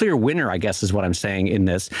 there's no clear winner, I guess, is what I'm saying in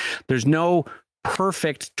this. There's no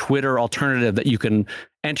perfect Twitter alternative that you can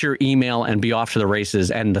enter your email and be off to the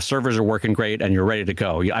races and the servers are working great and you're ready to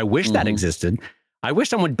go. I wish that existed. I wish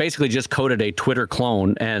someone basically just coded a Twitter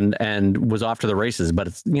clone and was off to the races, but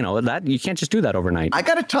it's, that you can't just do that overnight. I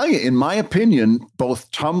got to tell you, in my opinion,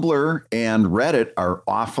 both Tumblr and Reddit are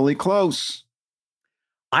awfully close.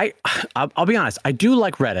 I'll be honest. I do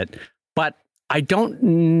like Reddit, but how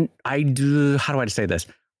do I say this?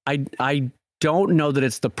 I don't know that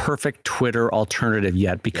it's the perfect Twitter alternative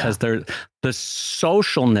yet because the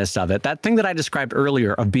socialness of it, that thing that I described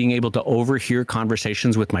earlier of being able to overhear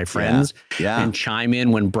conversations with my friends and chime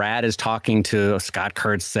in when Brad is talking to Scott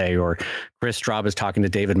Kurtz, say, or Chris Straub is talking to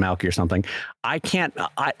David Malky or something. I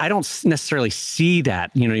don't necessarily see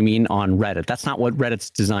that, you know what I mean, on Reddit. That's not what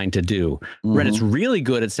Reddit's designed to do. Mm-hmm. Reddit's really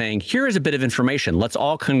good at saying, here is a bit of information. Let's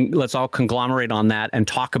all conglomerate on that and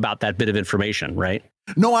talk about that bit of information, right?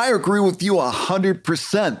 No, I agree with you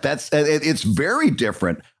 100%. It's very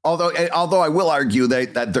different. Although I will argue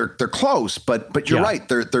that they're close, but you're right.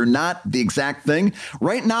 They're not the exact thing.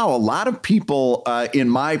 Right now, a lot of people in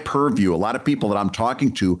my purview, a lot of people that I'm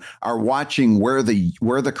talking to are watching where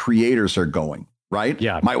the creators are going. Right.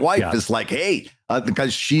 Yeah. My wife is like, hey,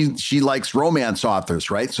 because she likes romance authors.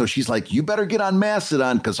 Right. So she's like, you better get on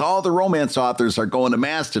Mastodon because all the romance authors are going to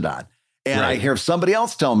Mastodon. And I hear somebody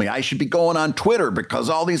else tell me I should be going on Twitter because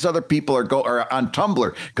all these other people are on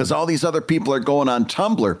Tumblr because all these other people are going on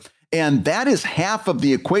Tumblr. And that is half of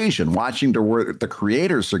the equation, watching to where the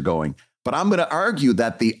creators are going. But I'm going to argue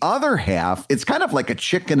that the other half, it's kind of like a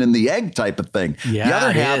chicken and the egg type of thing. Yeah, the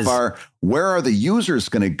other half are, where are the users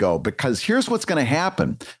going to go? Because here's what's going to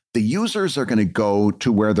happen. The users are going to go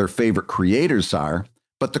to where their favorite creators are,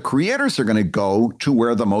 but the creators are going to go to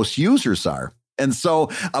where the most users are. And so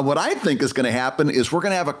what I think is going to happen is we're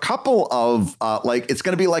going to have a couple of it's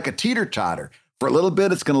going to be like a teeter-totter. For a little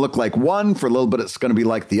bit, it's going to look like one. For a little bit, it's going to be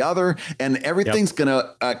like the other. And everything's going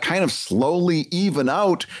to kind of slowly even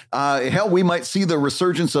out. Hell, we might see the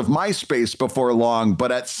resurgence of MySpace before long.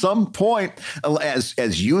 But at some point,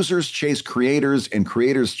 as users chase creators and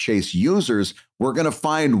creators chase users, we're going to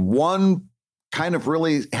find one kind of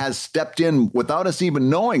really has stepped in without us even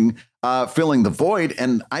knowing, filling the void.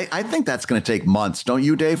 And I think that's going to take months. Don't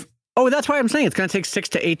you, Dave? Oh, that's why I'm saying it's going to take 6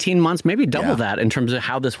 to 18 months, maybe double that in terms of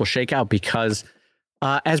how this will shake out, because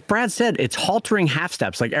as Brad said, it's haltering half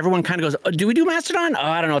steps. Like everyone kind of goes, do we do Mastodon? Oh,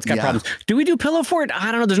 I don't know. It's got problems. Do we do Pillow Fort?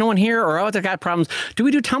 I don't know. There's no one here. Or, it's got problems. Do we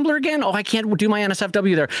do Tumblr again? Oh, I can't do my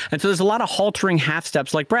NSFW there. And so there's a lot of haltering half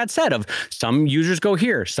steps, like Brad said, of some users go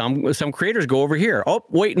here. Some creators go over here. Oh,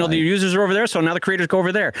 wait, no, the users are over there. So now the creators go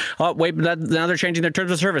over there. Oh, wait, now they're changing their terms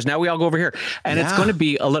of service. Now we all go over here. And it's going to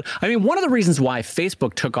be a little, one of the reasons why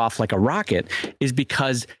Facebook took off like a rocket is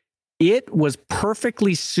because it was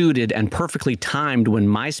perfectly suited and perfectly timed when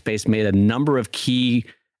MySpace made a number of key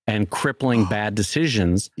and crippling bad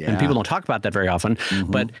decisions. And people don't talk about that very often.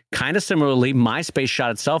 But kind of similarly, MySpace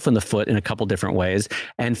shot itself in the foot in a couple different ways.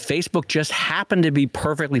 And Facebook just happened to be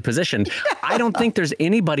perfectly positioned. I don't think there's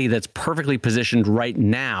anybody that's perfectly positioned right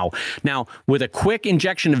now. Now, with a quick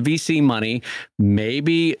injection of VC money,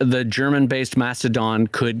 maybe the German-based Mastodon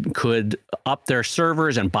could up their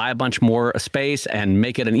servers and buy a bunch more space and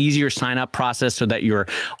make it an easier sign-up process so that you're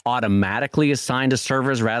automatically assigned to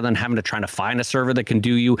servers rather than having to try to find a server that can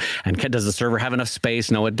do you. And does the server have enough space?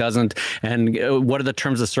 No, it doesn't. And what are the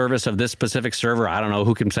terms of service of this specific server? I don't know.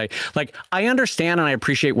 Who can say? Like, I understand and I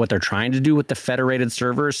appreciate what they're trying to do with the federated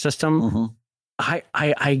server system.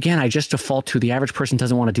 I just default to the average person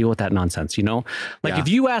doesn't want to deal with that nonsense, you know? Like if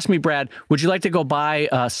you ask me, Brad, would you like to go buy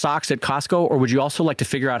socks at Costco, or would you also like to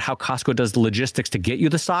figure out how Costco does the logistics to get you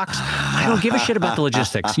the socks? I don't give a shit about the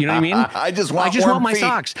logistics. You know what I mean? I just want my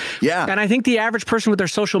socks. Yeah. And I think the average person with their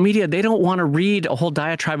social media, they don't want to read a whole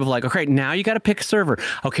diatribe of like, okay, now you got to pick a server.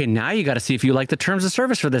 Okay, now you got to see if you like the terms of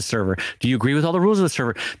service for this server. Do you agree with all the rules of the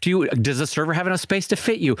server? Does the server have enough space to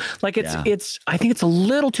fit you? Like I think it's a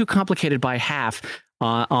little too complicated by half.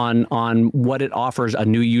 On what it offers a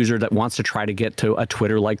new user that wants to try to get to a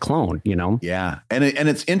Twitter-like clone, you know? Yeah. And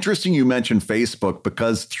it's interesting you mentioned Facebook,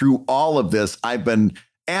 because through all of this, I've been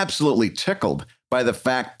absolutely tickled by the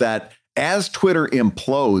fact that as Twitter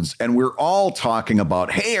implodes and we're all talking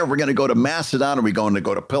about, hey, are we going to go to Mastodon? Are we going to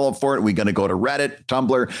go to Pillow Fort? Are we going to go to Reddit,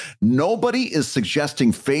 Tumblr? Nobody is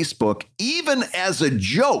suggesting Facebook, even as a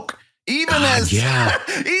joke. Even as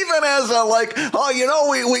a like, oh, you know,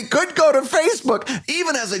 we could go to Facebook.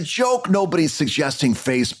 Even as a joke, nobody's suggesting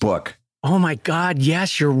Facebook. Oh, my God.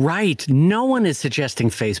 Yes, you're right. No one is suggesting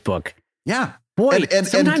Facebook. Yeah. Boy, and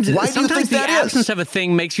sometimes do you think the that absence is? Of a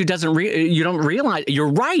thing makes you you don't realize.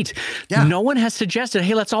 You're right. Yeah. No one has suggested,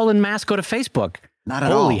 hey, let's all en masse go to Facebook. Not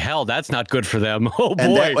at all. Holy hell, that's not good for them. Oh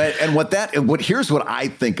boy! Here's what I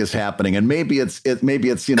think is happening, and maybe it's you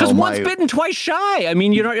know, because once bitten, twice shy. I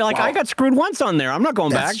mean, you know, you're like, I got screwed once on there. I'm not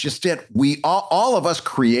going back. That's just it. We all of us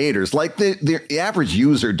creators, like the average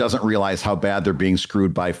user, doesn't realize how bad they're being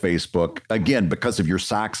screwed by Facebook. Again, because of your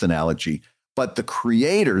socks analogy. But the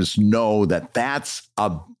creators know that that's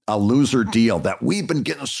a loser deal, that we've been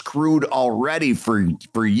getting screwed already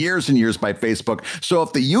for years and years by Facebook. So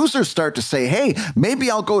if the users start to say, hey,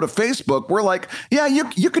 maybe I'll go to Facebook, we're like, yeah,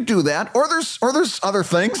 you could do that. Or there's other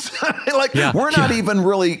things. We're not even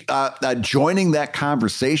really joining that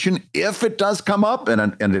conversation if it does come up.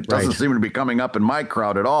 And it doesn't seem to be coming up in my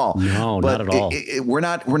crowd at all. No, not at all. We're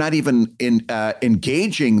not even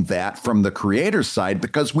engaging that from the creator side,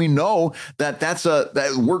 because we know that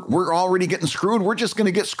we're already getting screwed. We're just going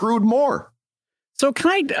to get screwed more. So can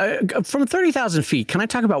I, from 30,000 feet, can I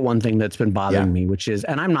talk about one thing that's been bothering me, which is,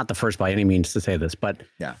 and I'm not the first by any means to say this, but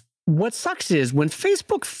what sucks is when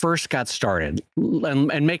Facebook first got started,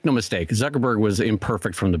 and make no mistake, Zuckerberg was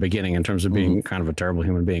imperfect from the beginning in terms of being kind of a terrible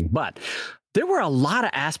human being, but there were a lot of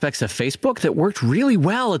aspects of Facebook that worked really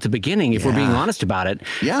well at the beginning, if we're being honest about it.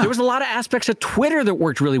 Yeah. There was a lot of aspects of Twitter that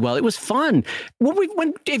worked really well. It was fun.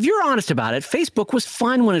 If you're honest about it, Facebook was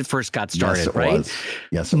fun when it first got started, right?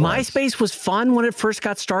 Yes, it MySpace was fun when it first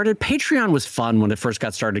got started. Patreon was fun when it first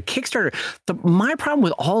got started. Kickstarter. My problem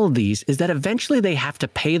with all of these is that eventually they have to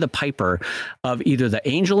pay the piper of either the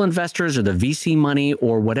angel investors or the VC money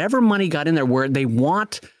or whatever money got in there, where they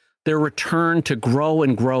want their return to grow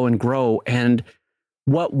and grow and grow. And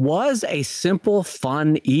what was a simple,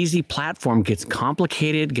 fun, easy platform gets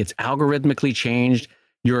complicated, gets algorithmically changed.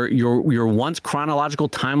 Your once chronological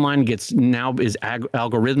timeline is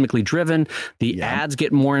algorithmically driven. The ads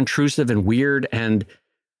get more intrusive and weird, and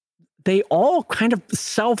they all kind of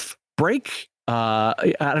self-break.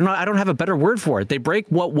 I don't have a better word for it. They break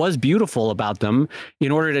what was beautiful about them in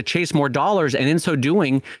order to chase more dollars, and in so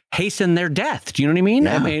doing, hasten their death. Do you know what I mean?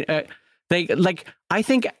 Yeah. I mean, I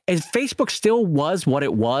think if Facebook still was what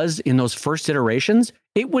it was in those first iterations,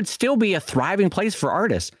 it would still be a thriving place for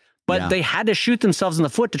artists. But they had to shoot themselves in the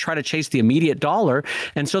foot to try to chase the immediate dollar,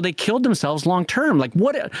 and so they killed themselves long term. Like,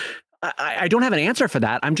 what? I don't have an answer for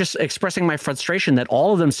that. I'm just expressing my frustration that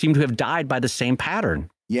all of them seem to have died by the same pattern.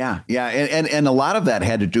 Yeah. And a lot of that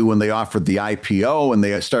had to do when they offered the IPO and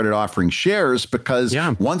they started offering shares, because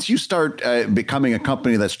once you start becoming a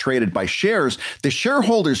company that's traded by shares, the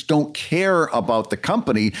shareholders don't care about the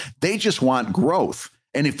company. They just want growth.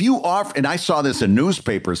 And if you offer, and I saw this in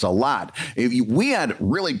newspapers a lot, we had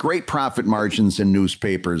really great profit margins in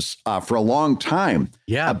newspapers for a long time.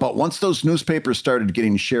 Yeah. But once those newspapers started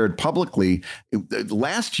getting shared publicly,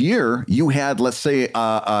 last year you had, let's say,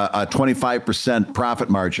 a 25% profit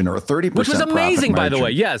margin or a 30%, which was amazing, by the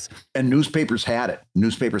way. Yes. And newspapers had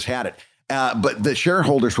it. But the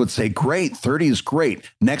shareholders would say, great, 30 is great.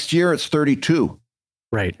 Next year, it's 32.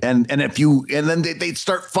 Right. And then they'd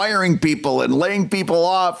start firing people and laying people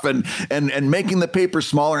off and making the paper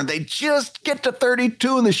smaller. And they just get to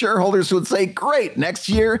 32. And the shareholders would say, great, next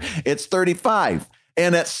year it's 35.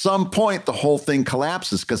 And at some point, the whole thing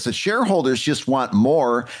collapses because the shareholders just want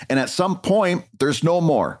more. And at some point, there's no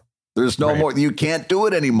more. There's no more. You can't do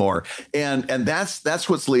it anymore. And that's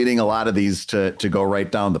what's leading a lot of these to go right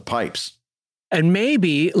down the pipes. And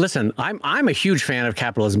maybe, listen, I'm a huge fan of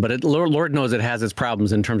capitalism, but Lord knows it has its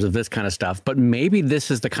problems in terms of this kind of stuff. But maybe this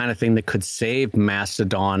is the kind of thing that could save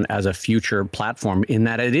Mastodon as a future platform in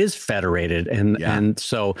that it is federated. And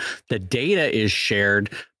so the data is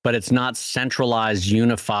shared, but it's not centralized,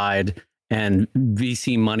 unified, and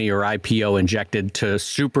VC money or IPO injected to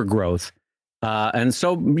super growth. And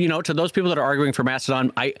so, to those people that are arguing for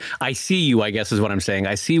Mastodon, I see you, I guess is what I'm saying.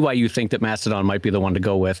 I see why you think that Mastodon might be the one to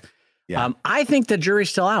go with. Yeah. I think the jury's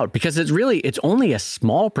still out because it's only a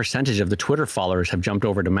small percentage of the Twitter followers have jumped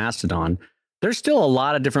over to Mastodon. There's still a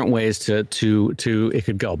lot of different ways to it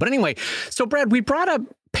could go. But anyway, so Brad, we brought up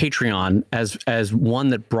Patreon as one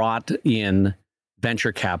that brought in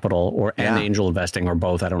venture capital and angel investing or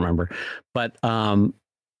both. I don't remember. But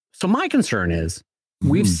so my concern is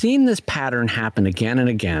we've seen this pattern happen again and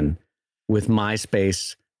again with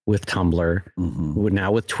MySpace, with Tumblr,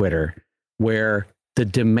 now with Twitter, where the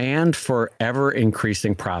demand for ever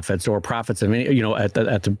increasing profits or profits of any, at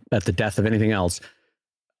the death of anything else,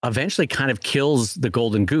 eventually kind of kills the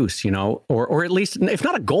golden goose, or at least if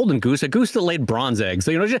not a golden goose, a goose that laid bronze eggs.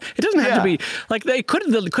 So, it doesn't have to be like they could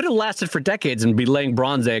have lasted for decades and be laying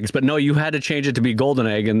bronze eggs, but no, you had to change it to be golden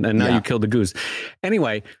egg, and now you killed the goose.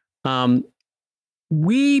 Anyway,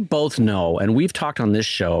 we both know, and we've talked on this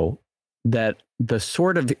show, that the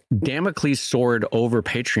sort of Damocles sword over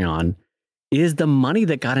Patreon is the money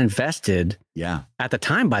that got invested. Yeah. At the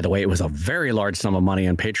time, by the way, it was a very large sum of money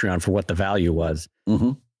on Patreon for what the value was.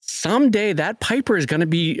 Someday that piper is going to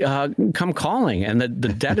be come calling, and the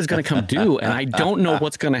debt is going to come due. And I don't know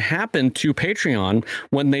what's going to happen to Patreon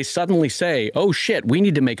when they suddenly say, oh, shit, we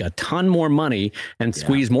need to make a ton more money and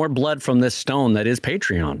squeeze more blood from this stone that is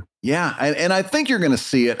Patreon. Yeah, and I think you're going to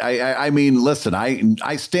see it. I mean, listen,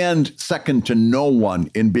 I stand second to no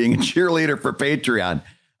one in being a cheerleader for Patreon.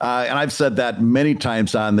 And I've said that many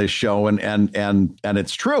times on this show, and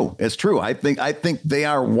it's true. It's true. I think they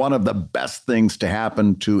are one of the best things to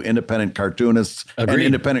happen to independent cartoonists and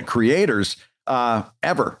independent creators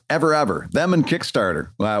ever. Them and Kickstarter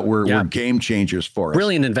were game changers for us.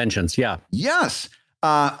 Brilliant inventions. Yeah. Yes.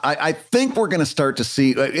 I think we're going to start to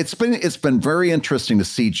see. It's been very interesting to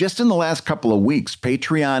see. Just in the last couple of weeks,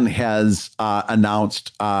 Patreon has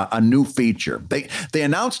announced a new feature. They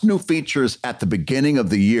announced new features at the beginning of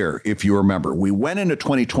the year. If you remember, we went into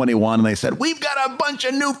 2021 and they said we've got a bunch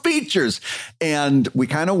of new features, and we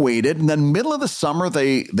kind of waited. And then middle of the summer,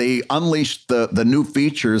 they unleashed the new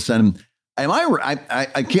features. And I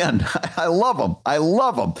love them. I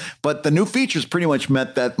love them. But the new features pretty much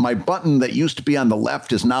meant that my button that used to be on the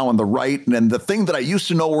left is now on the right. And the thing that I used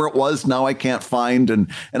to know where it was, now I can't find. And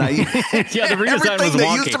the redesign was everything that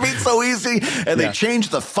wonky. Used to be so easy. And they changed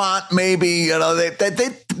the font, maybe,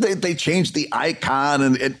 they changed the icon,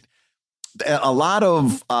 and a lot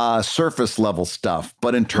of surface level stuff.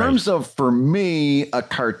 But in terms of, for me, a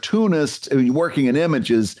cartoonist working in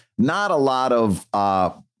images, not a lot of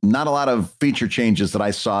feature changes that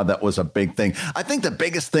I saw that was a big thing. I think the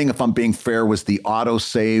biggest thing, if I'm being fair, was the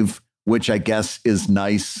autosave, which I guess is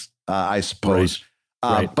nice, I suppose.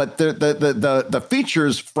 But the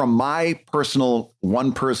features from my personal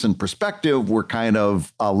one-person perspective were kind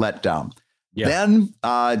of let down. Yeah. Then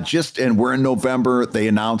and we're in November, they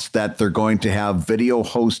announced that they're going to have video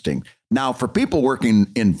hosting. Now, for people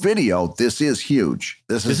working in video, this is huge.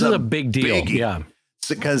 This is a big deal. Biggie. Yeah.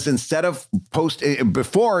 Because instead of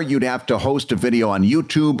before, you'd have to host a video on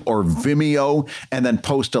YouTube or Vimeo and then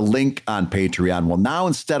post a link on Patreon. Well, now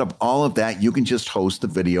instead of all of that, you can just host the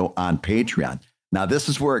video on Patreon. Now, this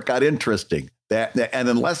is where it got interesting. And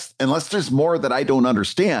unless there's more that I don't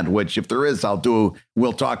understand, which if there is,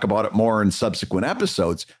 we'll talk about it more in subsequent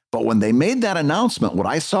episodes. But when they made that announcement, what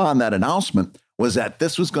I saw on that announcement was that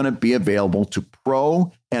this was going to be available to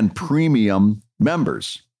pro and premium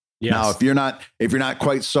members. Yes. Now, if you're not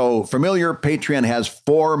quite so familiar, Patreon has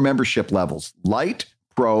 4 membership levels: Light,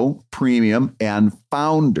 Pro, Premium, and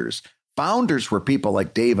Founders. Founders were people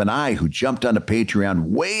like Dave and I who jumped onto Patreon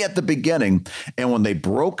way at the beginning. And when they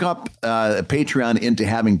broke up Patreon into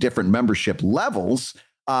having different membership levels,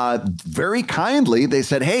 very kindly, they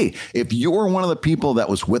said, hey, if you're one of the people that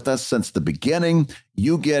was with us since the beginning,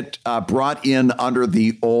 you get brought in under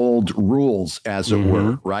the old rules, as it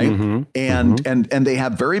were, right? And they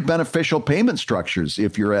have very beneficial payment structures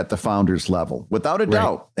if you're at the founders level, without a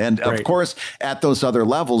doubt. And of course, at those other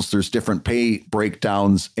levels, there's different pay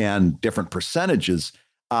breakdowns and different percentages.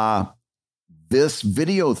 This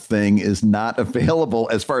video thing is not available,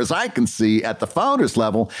 as far as I can see, at the founders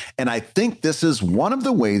level. And I think this is one of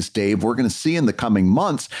the ways, Dave, we're going to see in the coming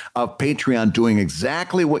months of Patreon doing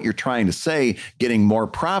exactly what you're trying to say, getting more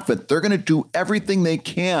profit. They're going to do everything they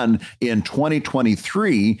can in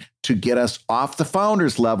 2023 to get us off the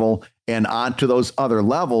founders level and onto those other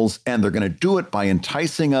levels. And they're going to do it by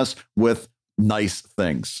enticing us with nice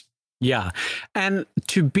things. Yeah. And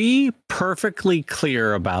to be perfectly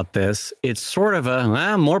clear about this, it's sort of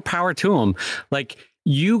more power to them. Like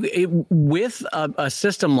with a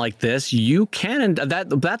system like this, you can, and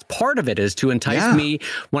that's part of it, is to entice me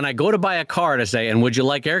when I go to buy a car to say, and would you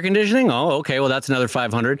like air conditioning? Oh, okay. Well, that's another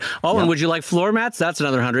 500. Oh, and would you like floor mats? That's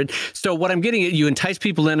another 100. So what I'm getting at, you entice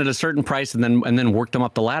people in at a certain price and then work them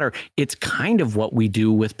up the ladder. It's kind of what we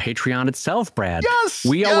do with Patreon itself, Brad. Yes.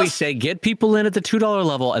 We always say, get people in at the $2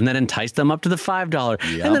 level and then entice them up to the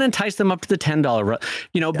 $5 and then entice them up to the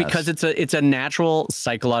 $10, because it's a natural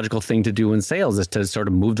psychological thing to do in sales, is to sort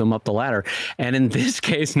of move them up the ladder. And in this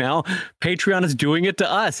case now, Patreon is doing it to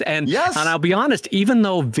us. And I'll be honest, even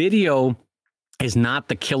though video is not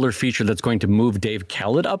the killer feature that's going to move Dave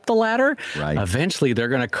Kellett up the ladder, eventually they're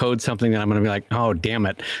going to code something that I'm going to be like, oh, damn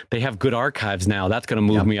it, they have good archives now. That's going to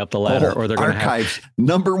move me up the ladder. Or they're going to have archives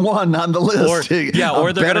number one on the list. Or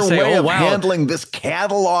they're going to say, oh, wow, handling this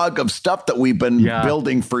catalog of stuff that we've been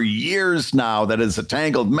building for years now that is a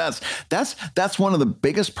tangled mess. That's one of the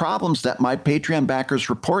biggest problems that my Patreon backers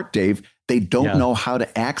report, Dave. They don't know how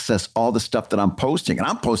to access all the stuff that I'm posting. And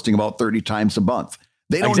I'm posting about 30 times a month.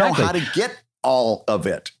 They don't know how to get all of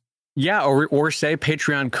it. Yeah, or say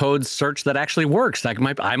Patreon code search that actually works. I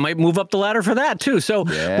might move up the ladder for that too. So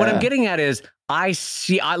what I'm getting at is, I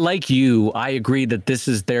agree that this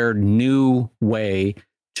is their new way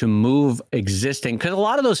to move existing, because a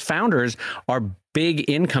lot of those founders are big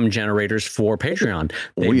income generators for Patreon.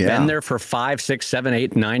 They've been there for 5, 6, 7,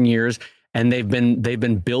 8, 9 years. And they've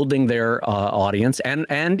been building their audience,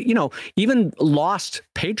 and even lost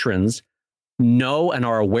patrons know and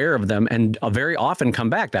are aware of them, and very often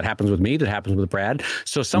come back. That happens with me. That happens with Brad.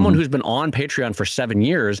 So someone who's been on Patreon for 7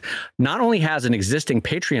 years not only has an existing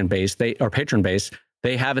patron base, they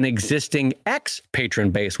have an existing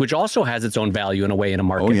ex-patron base, which also has its own value in a way in a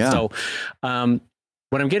market. So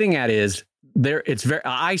what I'm getting at is,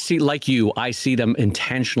 I see them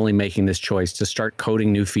intentionally making this choice to start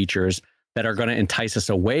coding new features that are going to entice us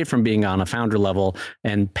away from being on a founder level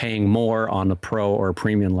and paying more on the pro or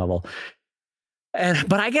premium level.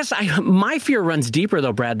 But I guess my fear runs deeper,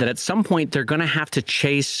 though, Brad, that at some point they're going to have to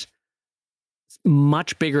chase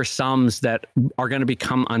much bigger sums that are going to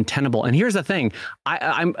become untenable. And here's the thing.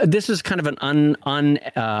 This is kind of an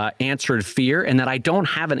unanswered fear, and that I don't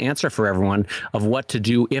have an answer for everyone of what to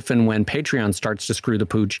do if and when Patreon starts to screw the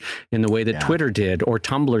pooch in the way that Twitter did or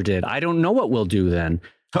Tumblr did. I don't know what we'll do then.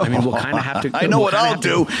 I mean, we'll kind of have to. I know what I'll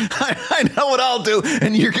do. I know what I'll do.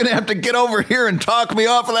 And you're going to have to get over here and talk me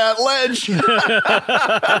off of that ledge.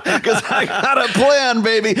 Because I got a plan,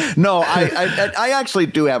 baby. No, I actually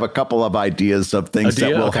do have a couple of ideas of things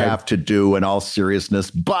that we'll have to do in all seriousness.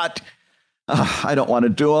 But I don't want to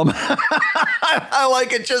do them. I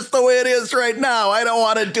like it just the way it is right now. I don't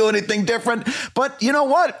want to do anything different. But you know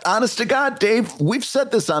what? Honest to God, Dave, we've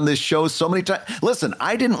said this on this show so many times. Listen,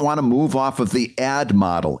 I didn't want to move off of the ad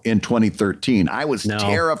model in 2013. I was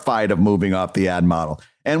terrified of moving off the ad model.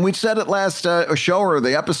 And we said it last show or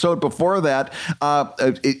the episode before that.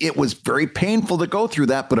 It was very painful to go through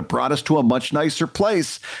that, but it brought us to a much nicer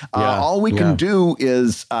place. All we can do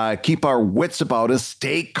is keep our wits about us,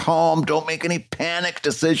 stay calm, don't make any panic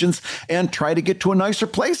decisions, and try to get to a nicer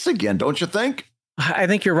place again. Don't you think? I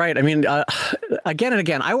think you're right. I mean, again and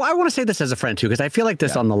again, I want to say this as a friend, too, because I feel like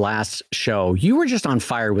this on the last show, you were just on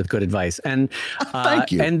fire with good advice. And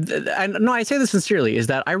thank you. And no, I say this sincerely, is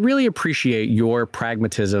that I really appreciate your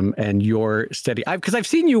pragmatism and your steady, because I've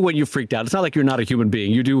seen you when you freaked out. It's not like you're not a human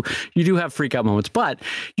being. You do have freak out moments, but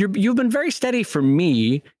you've been very steady for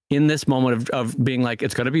me in this moment of being like,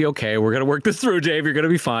 it's going to be okay. We're going to work this through, Dave. You're going to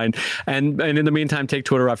be fine. And in the meantime, take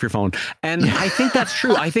Twitter off your phone. And I think that's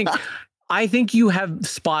true. I think you have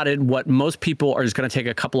spotted what most people are just going to take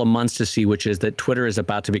a couple of months to see, which is that Twitter is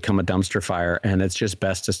about to become a dumpster fire, and it's just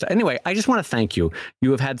best to anyway, I just want to thank you.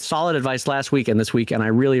 You have had solid advice last week and this week, and I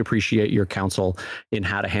really appreciate your counsel in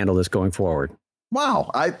how to handle this going forward.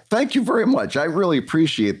 Wow. I thank you very much. I really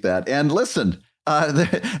appreciate that. And listen,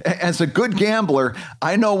 as a good gambler,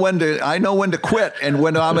 I know when to quit, and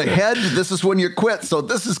when I'm ahead, this is when you quit. So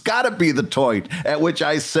this has got to be the point at which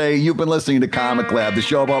I say you've been listening to Comic Lab, the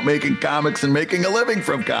show about making comics and making a living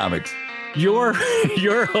from comics. Your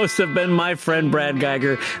hosts have been my friend Brad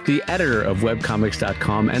Geiger, the editor of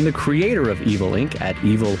webcomics.com and the creator of Evil Inc. at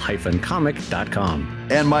evil-comic.com.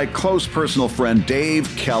 And my close personal friend Dave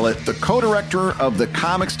Kellett, the co-director of the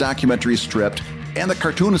comics documentary Stripped and the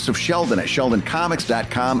cartoonist of Sheldon at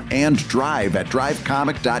sheldoncomics.com and Drive at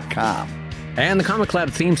drivecomic.com. And the Comic Lab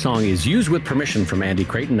theme song is used with permission from Andy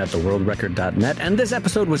Creighton at theworldrecord.net. And this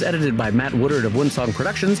episode was edited by Matt Woodard of Woodsong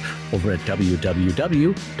Productions over at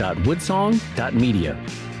www.woodsong.media.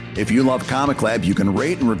 If you love Comic Lab, you can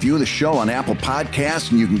rate and review the show on Apple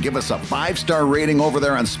Podcasts, and you can give us a 5-star rating over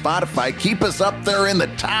there on Spotify. Keep us up there in the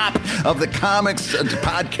top of the comics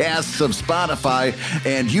podcasts of Spotify,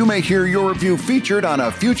 and you may hear your review featured on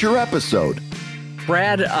a future episode.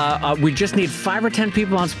 Brad, we just need 5 or 10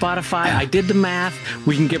 people on Spotify. I did the math.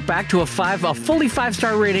 We can get back to a fully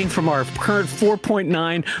 5-star rating from our current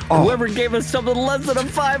 4.9. Whoever gave us something less than a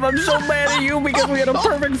 5, I'm so mad at you because we had a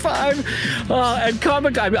perfect 5. And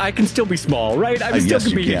Comic, I can still be small, right? I still yes,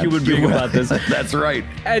 can be a human being about this. That's right.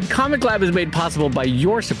 And Comic Lab is made possible by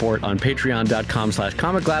your support on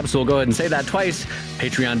patreon.com/Comic Lab. So we'll go ahead and say that twice.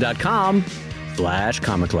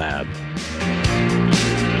 Patreon.com/Comic Lab.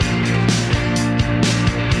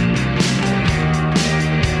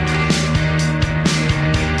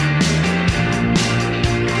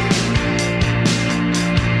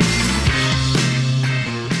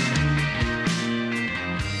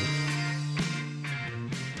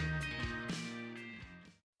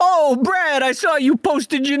 Oh, Brad, I saw you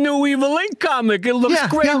posted your new Evil Inc. comic. It looks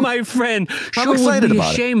great, my friend. I'm excited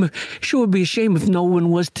about it. Sure would be a shame if no one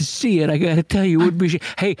was to see it. I got to tell you, it would be a shame.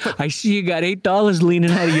 Hey, I see you got $8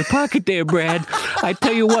 leaning out of your pocket there, Brad. I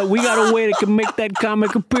tell you what, we got a way that can make that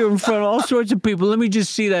comic appear in front of all sorts of people. Let me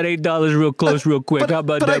just see that $8 real close, real quick. How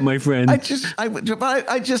about that, my friend?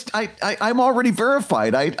 I'm already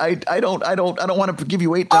verified. I don't want to give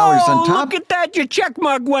you $8 on top. Look at that. Your check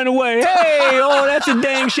mark went away. Hey, that's a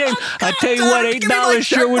dang shame. I tell you what, $8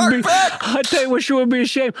 sure would be. I tell you what, sure would be a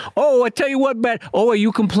shame. I tell you what, Brad. Are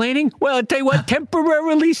you complaining? Well, I tell you what,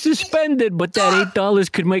 temporarily suspended, but that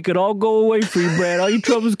 $8 could make it all go away for you, Brad. All your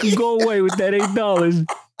troubles can go away with that $8.